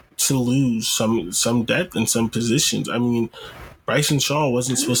to lose some depth in some positions. I mean, Bryson Shaw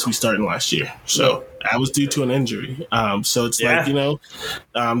wasn't supposed to be starting last year, so that was due to an injury. So it's to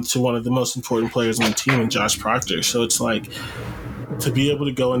one of the most important players on the team, and Josh Proctor. So it's to be able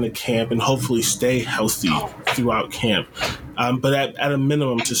to go into camp and hopefully stay healthy throughout camp, but at a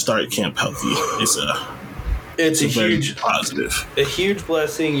minimum to start camp healthy it's a huge positive, a huge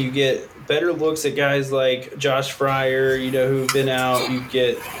blessing. You get better looks at guys like Josh Fryer, who've been out. You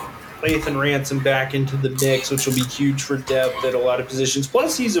get Lathan Ransom back into the mix, which will be huge for depth at a lot of positions.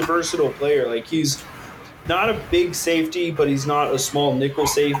 Plus, he's a versatile player. He's not a big safety, but he's not a small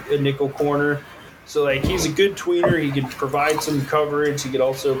nickel corner. So, he's a good tweener. He can provide some coverage. He could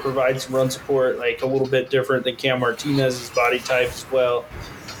also provide some run support, a little bit different than Cam Martinez's body type as well.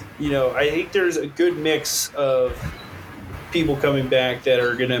 I think there's a good mix of people coming back that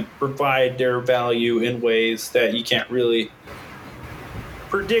are going to provide their value in ways that you can't really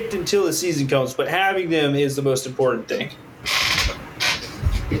predict until the season comes, but having them is the most important thing.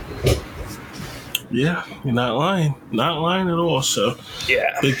 Yeah, you're not lying at all. So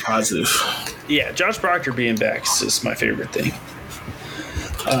yeah, big positive. Yeah, Josh Proctor being back is just my favorite thing.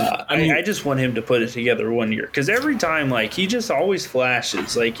 I just want him to put it together one year, because every time he just always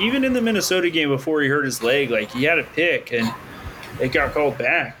flashes. Even in the Minnesota game before he hurt his leg, he had a pick and it got called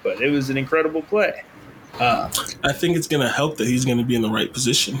back, but it was an incredible play. I think it's going to help that he's going to be in the right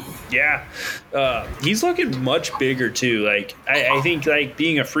position. Yeah. He's looking much bigger, too. I think,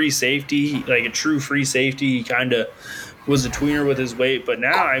 being a free safety, a true free safety, he kind of was a tweener with his weight. But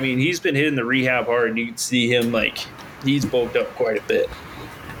now, he's been hitting the rehab hard, and you can see him, he's bulked up quite a bit.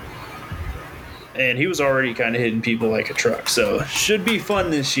 And he was already kind of hitting people like a truck. So, should be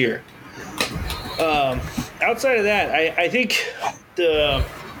fun this year. Outside of that, I think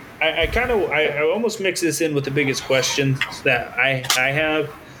I almost mix this in with the biggest questions that I have.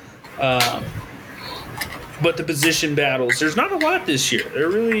 But the position battles, there's not a lot this year. There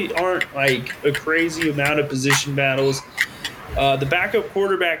really aren't like a crazy amount of position battles. The backup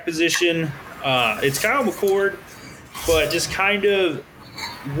quarterback position, it's Kyle McCord, but just kind of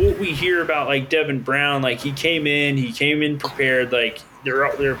what we hear about like Devin Brown, like he came in prepared. Like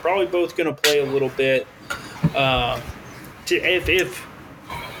they're probably both going to play a little bit. If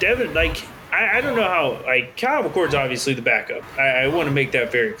Devin, like I don't know how, like Kyle McCord's obviously the backup. I want to make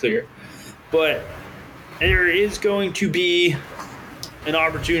that very clear, but there is going to be an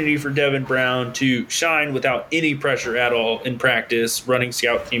opportunity for Devin Brown to shine without any pressure at all in practice, running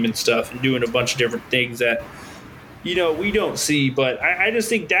scout team and stuff, and doing a bunch of different things that, we don't see. But I just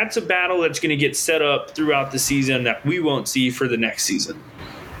think that's a battle that's going to get set up throughout the season that we won't see for the next season.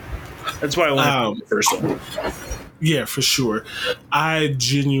 That's why I want to the first one. Yeah, for sure. I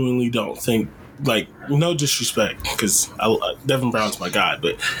genuinely don't think, like, no disrespect, because Devin Brown's my guy,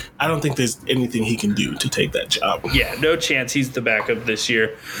 but I don't think there's anything he can do to take that job. Yeah, no chance he's the backup this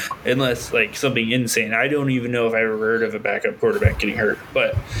year, unless, like, something insane. I don't even know if I ever heard of a backup quarterback getting hurt.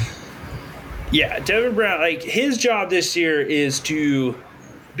 But, yeah, Devin Brown, like, his job this year is to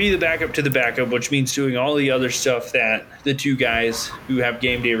be the backup to the backup, which means doing all the other stuff that the two guys who have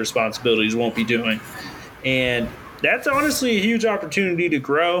game day responsibilities won't be doing. And that's honestly a huge opportunity to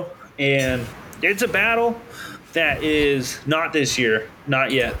grow, and it's a battle that is not this year,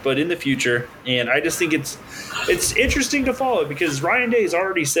 not yet, but in the future. And I just think it's interesting to follow, because Ryan Day's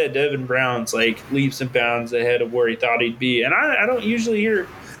already said Devin Brown's like leaps and bounds ahead of where he thought he'd be. And I don't usually hear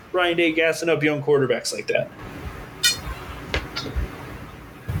Ryan Day gassing up young quarterbacks like that.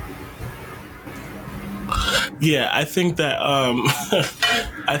 Yeah, I think that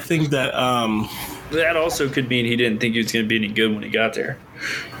that also could mean he didn't think he was going to be any good when he got there.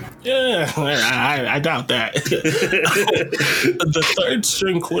 Yeah, I doubt that. The third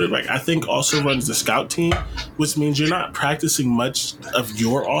string quarterback, I think, also runs the scout team, which means you're not practicing much of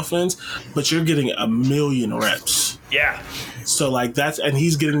your offense, but you're getting 1,000,000 reps. Yeah. So, like, and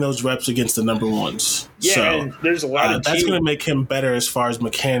he's getting those reps against the number ones. Yeah, so, and there's a lot of that's going to make him better as far as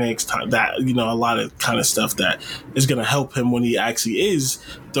mechanics, that, a lot of kind of stuff that is going to help him when he actually is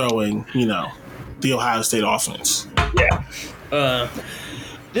throwing, the Ohio State offense. Yeah.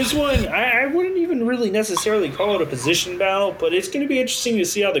 This one, I wouldn't even really necessarily call it a position battle, but it's going to be interesting to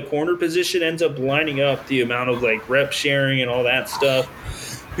see how the corner position ends up lining up, the amount of like rep sharing and all that stuff.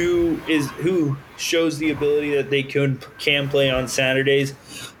 Who shows the ability that they can play on Saturdays.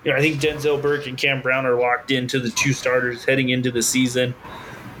 I think Denzel Burke and Cam Brown are locked into the two starters heading into the season.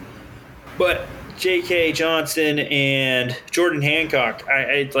 But J.K. Johnson and Jordan Hancock,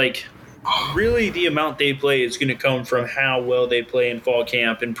 I like really the amount they play is going to come from how well they play in fall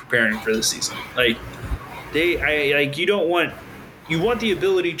camp and preparing for the season. Like you want the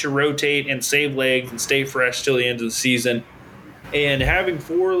ability to rotate and save legs and stay fresh till the end of the season. And having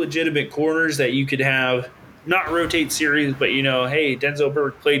 4 legitimate corners that you could have, not rotate series, but, hey, Denzel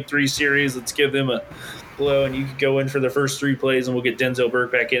Burke played 3 series. Let's give them a blow, and you could go in for the first 3 plays, and we'll get Denzel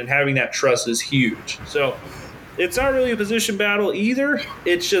Burke back in. And having that trust is huge. So it's not really a position battle either.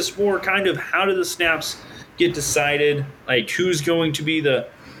 It's just more kind of how do the snaps get decided, like who's going to be the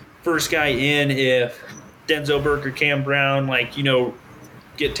first guy in if Denzel Burke or Cam Brown,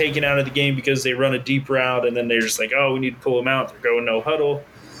 get taken out of the game because they run a deep route, and then they're just like, oh, we need to pull them out. They're going no huddle.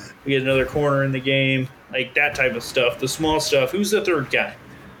 We get another corner in the game, like that type of stuff. The small stuff. Who's the third guy?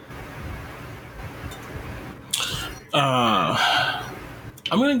 I'm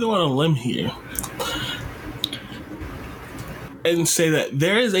going to go on a limb here and say that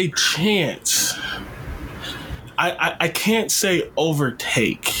there is a chance. I can't say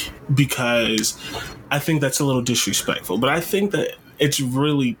overtake, because I think that's a little disrespectful, but I think that it's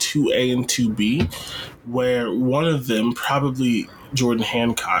really 2A and 2B, where one of them, probably Jordan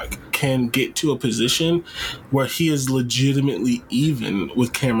Hancock, can get to a position where he is legitimately even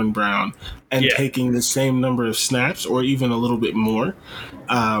with Cameron Brown and taking the same number of snaps or even a little bit more.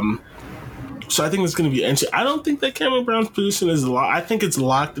 So I think it's going to be interesting. I don't think that Cameron Brown's position is locked. I think it's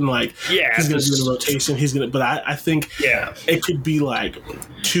locked in he's going to do the rotation. But I think it could be like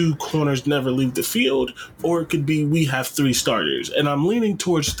 2 corners never leave the field, or it could be we have 3 starters, and I'm leaning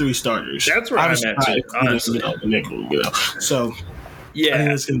towards 3 starters. That's where I'm at too, honestly. The nickel, So I think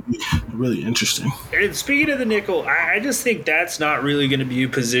it's going to be really interesting. And speaking of the nickel, I just think that's not really going to be a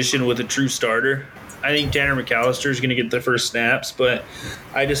position with a true starter. I think Tanner McAllister is going to get the first snaps, but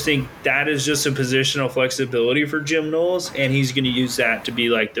I just think that is just a positional flexibility for Jim Knowles, and he's going to use that to be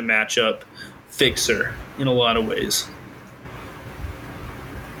like the matchup fixer in a lot of ways.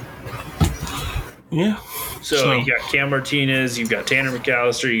 Yeah. So you got Cam Martinez, you've got Tanner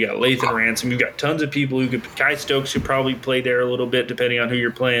McAllister, you got Lathan Ransom, you've got tons of people who could. Kai Stokes could probably play there a little bit depending on who you're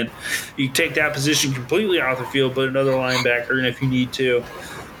playing. You can take that position completely off the field, but another linebacker, and if you need to,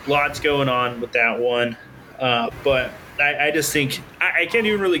 lots going on with that one. But I just think I can't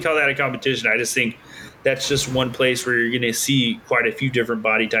even really call that a competition. I just think that's just one place where you're going to see quite a few different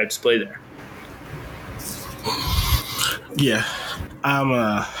body types play there. Yeah.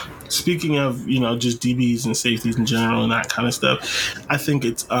 Speaking of, just DBs and safeties in general and that kind of stuff, I think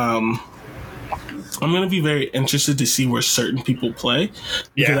it's I'm going to be very interested to see where certain people play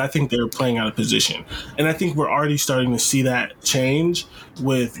because I think they're playing out of position. And I think we're already starting to see that change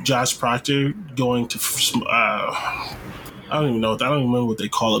with Josh Proctor going to I don't even remember what they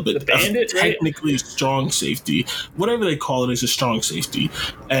call it, but the Bandit, technically strong safety, whatever they call it, is a strong safety,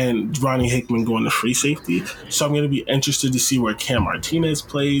 and Ronnie Hickman going to free safety. So I'm going to be interested to see where Cam Martinez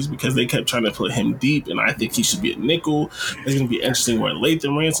plays because they kept trying to put him deep, and I think he should be a nickel. It's going to be interesting where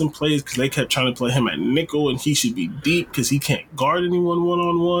Lathan Ransom plays because they kept trying to play him at nickel, and he should be deep because he can't guard anyone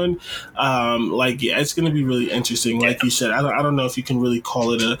one-on-one. It's going to be really interesting. Like you said, I don't know if you can really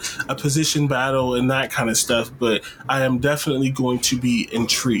call it a position battle and that kind of stuff, but I am definitely going to be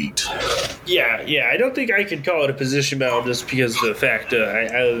intrigued. Yeah, I don't think I could call it a position battle just because the fact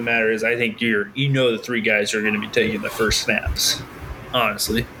of the matter is I think the three guys are going to be taking the first snaps,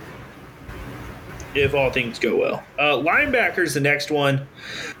 honestly, if all things go well. Linebackers, the next one.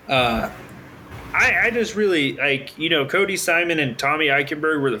 I just really Cody Simon and Tommy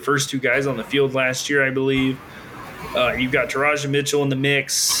Eichenberg were the first two guys on the field last year, I believe. You've got Taraja Mitchell in the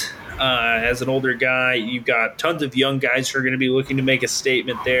mix. As an older guy, you've got tons of young guys who are going to be looking to make a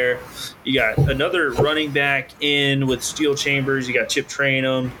statement there. You got another running back in with Steel Chambers. You got Chip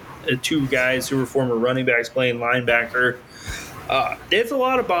Trainum, two guys who were former running backs playing linebacker. It's a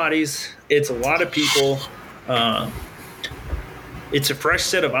lot of bodies. It's a lot of people. It's a fresh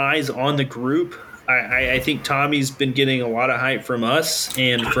set of eyes on the group. I think Tommy's been getting a lot of hype from us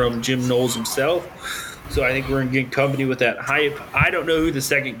and from Jim Knowles himself. So I think we're in good company with that hype. I don't know who the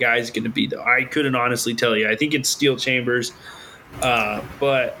second guy is going to be, though. I couldn't honestly tell you. I think it's Steel Chambers.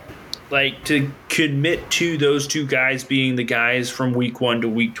 But, to commit to those two guys being the guys from week 1 to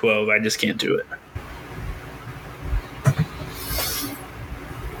week 12, I just can't do it.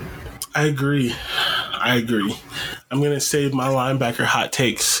 I agree. I'm going to save my linebacker hot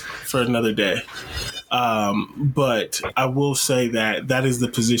takes for another day. But I will say that is the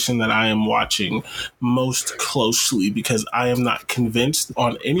position that I am watching most closely because I am not convinced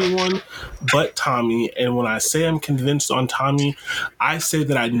on anyone but Tommy. And when I say I'm convinced on Tommy, I say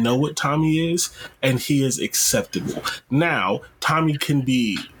that I know what Tommy is and he is acceptable. Now, Tommy can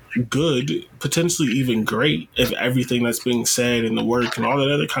be good, potentially even great, if everything that's being said and the work and all that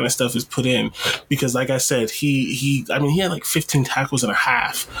other kind of stuff is put in. Because, like I said, he had 15 tackles and a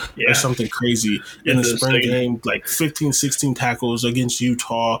half or something crazy in the spring game, 15, 16 tackles against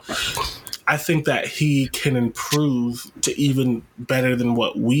Utah. I think that he can improve to even better than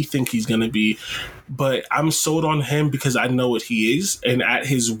what we think he's going to be. But I'm sold on him because I know what he is. And at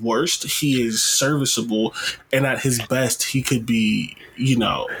his worst, he is serviceable. And at his best, he could be, I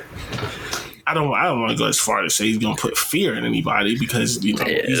don't want to go as far to say he's going to put fear in anybody because,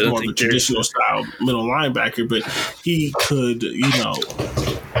 he's more of a traditional style middle linebacker. But he could,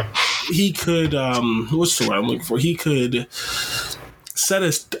 what's the word I'm looking for? He could set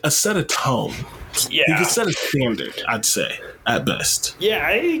a tone. Yeah. He could set a standard, I'd say, at best. Yeah,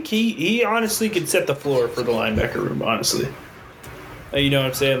 I think he honestly could set the floor for the linebacker room, honestly. You know what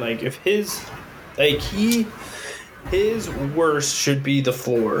I'm saying? If his worst should be the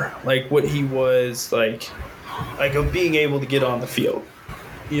floor. What he was, of being able to get on the field.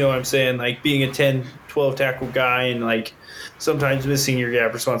 You know what I'm saying? Being a 10, 12 tackle guy and, sometimes missing your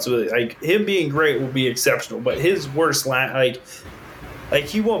gap responsibility. Him being great will be exceptional, but his worst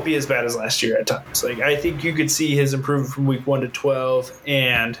he won't be as bad as last year at times. I think you could see his improvement from week 1 to 12,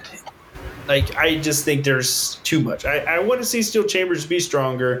 and I just think there's too much. I want to see Steel Chambers be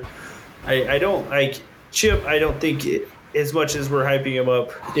stronger. I don't Chip. I don't think as much as we're hyping him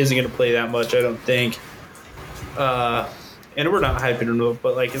up isn't going to play that much. I don't think. And we're not hyping him up,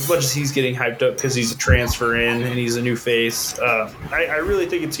 but as much as he's getting hyped up because he's a transfer in and he's a new face, I really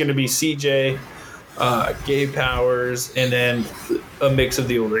think it's going to be CJ. Gabe Powers, and then a mix of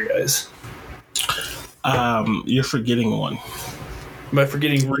the older guys. You're forgetting one. Am I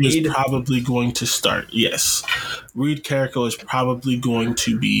forgetting Reed? Is probably going to start. Yes, Reed Carrico is probably going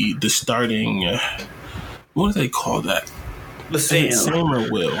to be the starting. What do they call that? The Sam. Is it Sam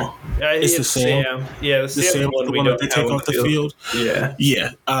or Will? It's the Sam. Yeah, the Sam one the we one don't that they have take on off the field. Yeah.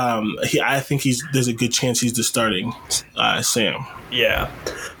 Yeah. I think there's a good chance he's the starting Sam. Yeah,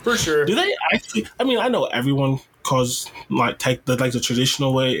 for sure. Do they actually? I mean, I know everyone calls the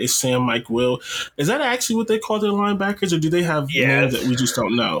traditional way is Sam, Mike, Will. Is that actually what they call their linebackers, or do they have names that we just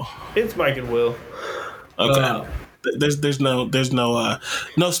don't know? It's Mike and Will. Okay. There's no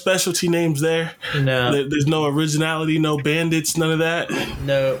specialty names there. No. There's no originality, no bandits, none of that.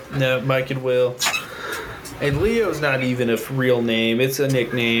 No, Mike and Will. And Leo's not even a real name. It's a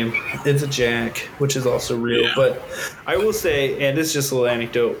nickname. It's a Jack, which is also real. Yeah. But I will say, and this is just a little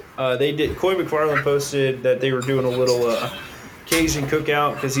anecdote, Coy McFarland posted that they were doing a little Cajun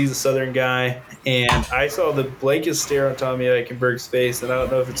cookout because he's a Southern guy. And I saw the blankest stare on Tommy Eichenberg's face, and I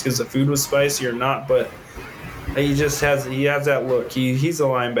don't know if it's because the food was spicy or not, but he just has that look. He's a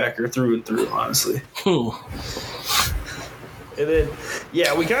linebacker through and through, honestly. And then,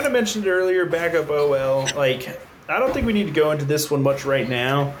 we kind of mentioned it earlier, backup OL. Like, I don't think we need to go into this one much right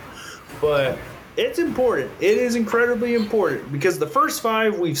now, but it's important. It is incredibly important because the first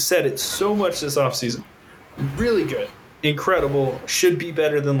 5, we've said it so much this offseason. Really good. Incredible. Should be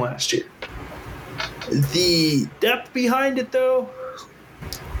better than last year. The depth behind it, though,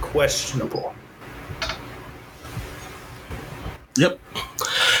 questionable. Yep.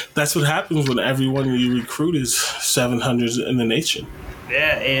 That's what happens when everyone you recruit is 700s in the nation.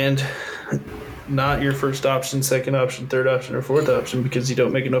 Yeah, and not your first option, second option, third option, or fourth option because you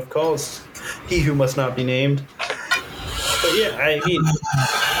don't make enough calls. He who must not be named. But yeah, I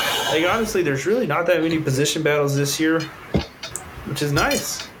mean, honestly, there's really not that many position battles this year, which is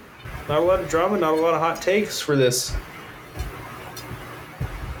nice. Not a lot of drama, not a lot of hot takes for this.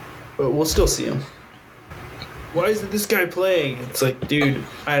 But we'll still see him. Why isn't this guy playing? It's like, dude,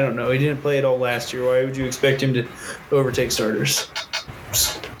 I don't know. He didn't play at all last year. Why would you expect him to overtake starters?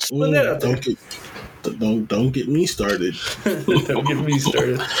 Split that out there. Don't get me started. Don't get me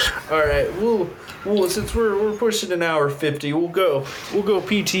started. All right, we'll since we're pushing an hour 50, we'll go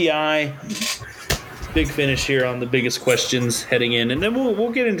PTI. Big finish here on the biggest questions heading in, and then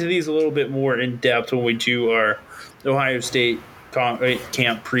we'll get into these a little bit more in depth when we do our Ohio State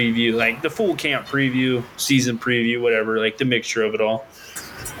camp preview, like the full camp preview, season preview, whatever, like the mixture of it all.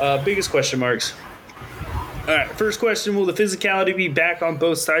 Biggest question marks. All right, first question, will the physicality be back on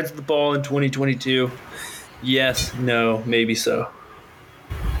both sides of the ball in 2022? Yes, no, maybe so.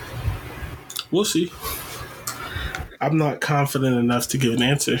 We'll see. I'm not confident enough to give an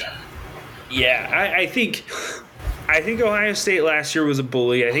answer. Yeah, I think Ohio State last year was a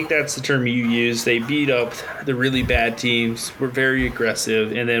bully. I think that's the term you used. They beat up the really bad teams, were very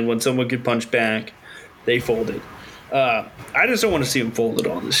aggressive, and then when someone could punch back, they folded. I just don't want to see them fold at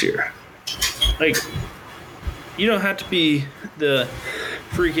all this year. Like, you don't have to be the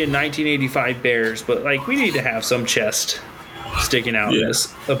freaking 1985 Bears, but, like, we need to have some chest sticking out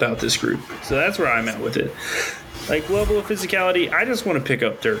about this group. So that's where I'm at with it. Like, level of physicality, I just want to pick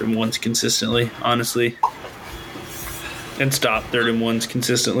up 3rd and 1s consistently, honestly. And stop 3rd and 1s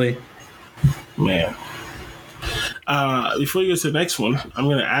consistently. Man. Before you go to the next one, I'm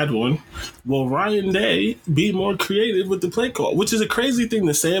going to add one. Will Ryan Day be more creative with the play call? Which is a crazy thing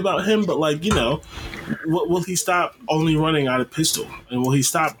to say about him, but, like, you know, will he stop only running out of pistol? And will he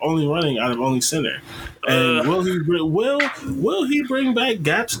stop only running out of only center? And will he bring back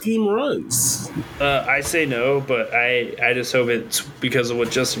gap scheme runs? I say no, but I just hope it's because of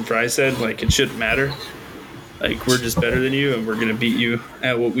what Justin Fry said. Like, it shouldn't matter. Like, we're just better than you, and we're going to beat you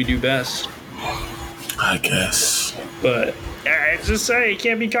at what we do best. I guess. But I just say you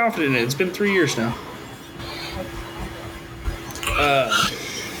can't be confident in it. It's been 3 years now.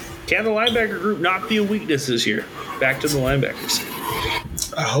 Can the linebacker group not be a weakness this year? Back to the linebackers.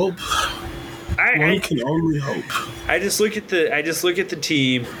 I hope. One can only hope. I just look at the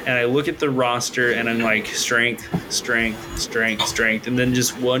team and I look at the roster and I'm like strength, and then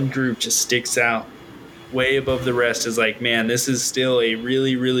just one group just sticks out way above the rest. Is like, man, this is still a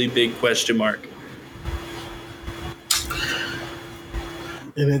really, really big question mark.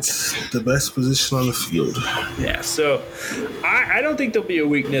 And it's the best position on the field. Yeah, so I don't think there'll be a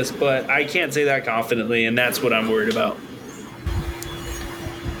weakness, but I can't say that confidently, and that's what I'm worried about.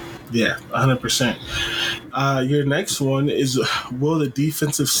 Yeah, 100%. Your next one is, will the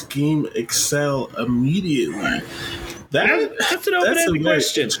defensive scheme excel immediately? That's an open-ended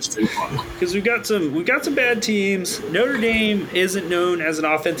question because we've got some bad teams. Notre Dame isn't known as an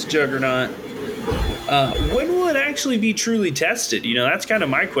offensive juggernaut. When will it actually be truly tested? You know, that's kind of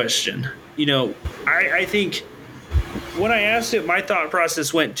my question. You know, I think when I asked it, my thought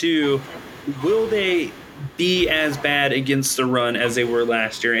process went to, will they be as bad against the run as they were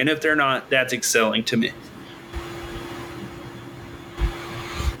last year. And if they're not, that's excelling to me.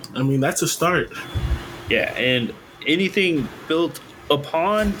 I mean, that's a start. Yeah, and anything built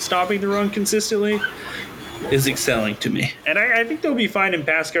upon stopping the run consistently is excelling to me. And I think they'll be fine in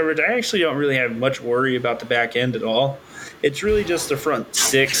pass coverage. I actually don't really have much worry about the back end at all. It's really just the front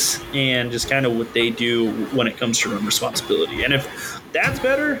six and just kind of what they do when it comes to run responsibility. And if that's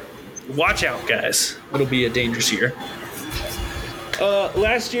better, watch out, guys. It'll be a dangerous year.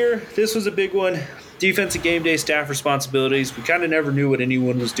 Last year, this was a big one. Defensive game day staff responsibilities. We kind of never knew what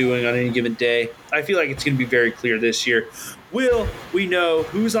anyone was doing on any given day. I feel like it's going to be very clear this year. Will we know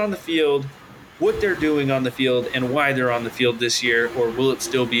who's on the field, what they're doing on the field, and why they're on the field this year, or will it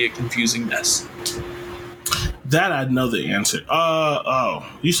still be a confusing mess? That I know the answer.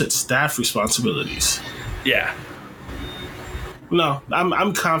 You said staff responsibilities. Yeah. No,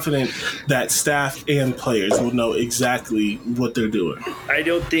 I'm confident that staff and players will know exactly what they're doing. I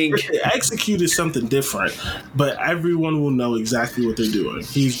don't think Execute is something different, but everyone will know exactly what they're doing.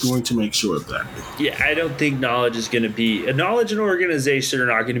 He's going to make sure of that. Yeah, I don't think knowledge is going to be knowledge and organization are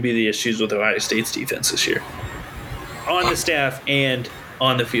not going to be the issues with Ohio State's defense this year, on the staff and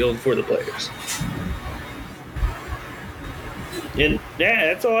on the field for the players. And yeah,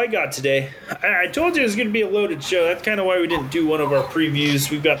 that's all I got today. I told you it was going to be a loaded show. That's kind of why we didn't do one of our previews.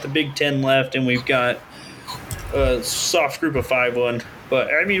 We've got the Big Ten left, and we've got a soft group of 5 one.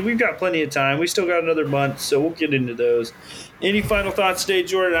 But, I mean, we've got plenty of time. We still got another month, so we'll get into those. Any final thoughts today,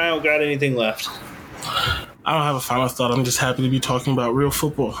 Jordan? I don't got anything left. I don't have a final thought. I'm just happy to be talking about real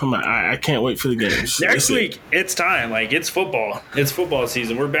football. I can't wait for the games. Next week, it's time. Like, it's football. It's football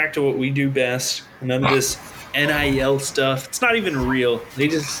season. We're back to what we do best. None of this NIL stuff. It's not even real.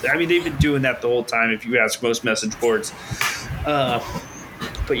 They've been doing that the whole time if you ask most message boards.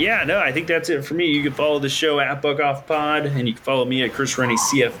 But yeah, no, I think that's it for me. You can follow the show at BuckOffPod, and you can follow me at Chris Rennie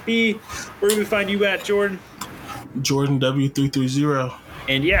CFB. Where do we find you at, Jordan? Jordan W330.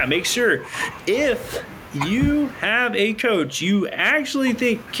 And yeah, make sure if you have a coach you actually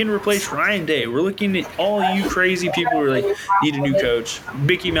think can replace Ryan Day. We're looking at all you crazy people who really need a new coach.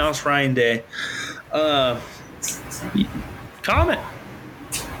 Mickey Mouse Ryan Day. Comment.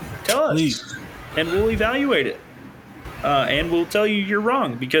 Tell us. Please. And we'll evaluate it. And we'll tell you you're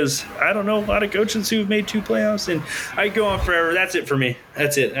wrong because I don't know a lot of coaches who've made 2 playoffs, and I go on forever. That's it for me.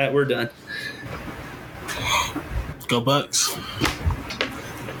 That's it. We're done. Go Bucks.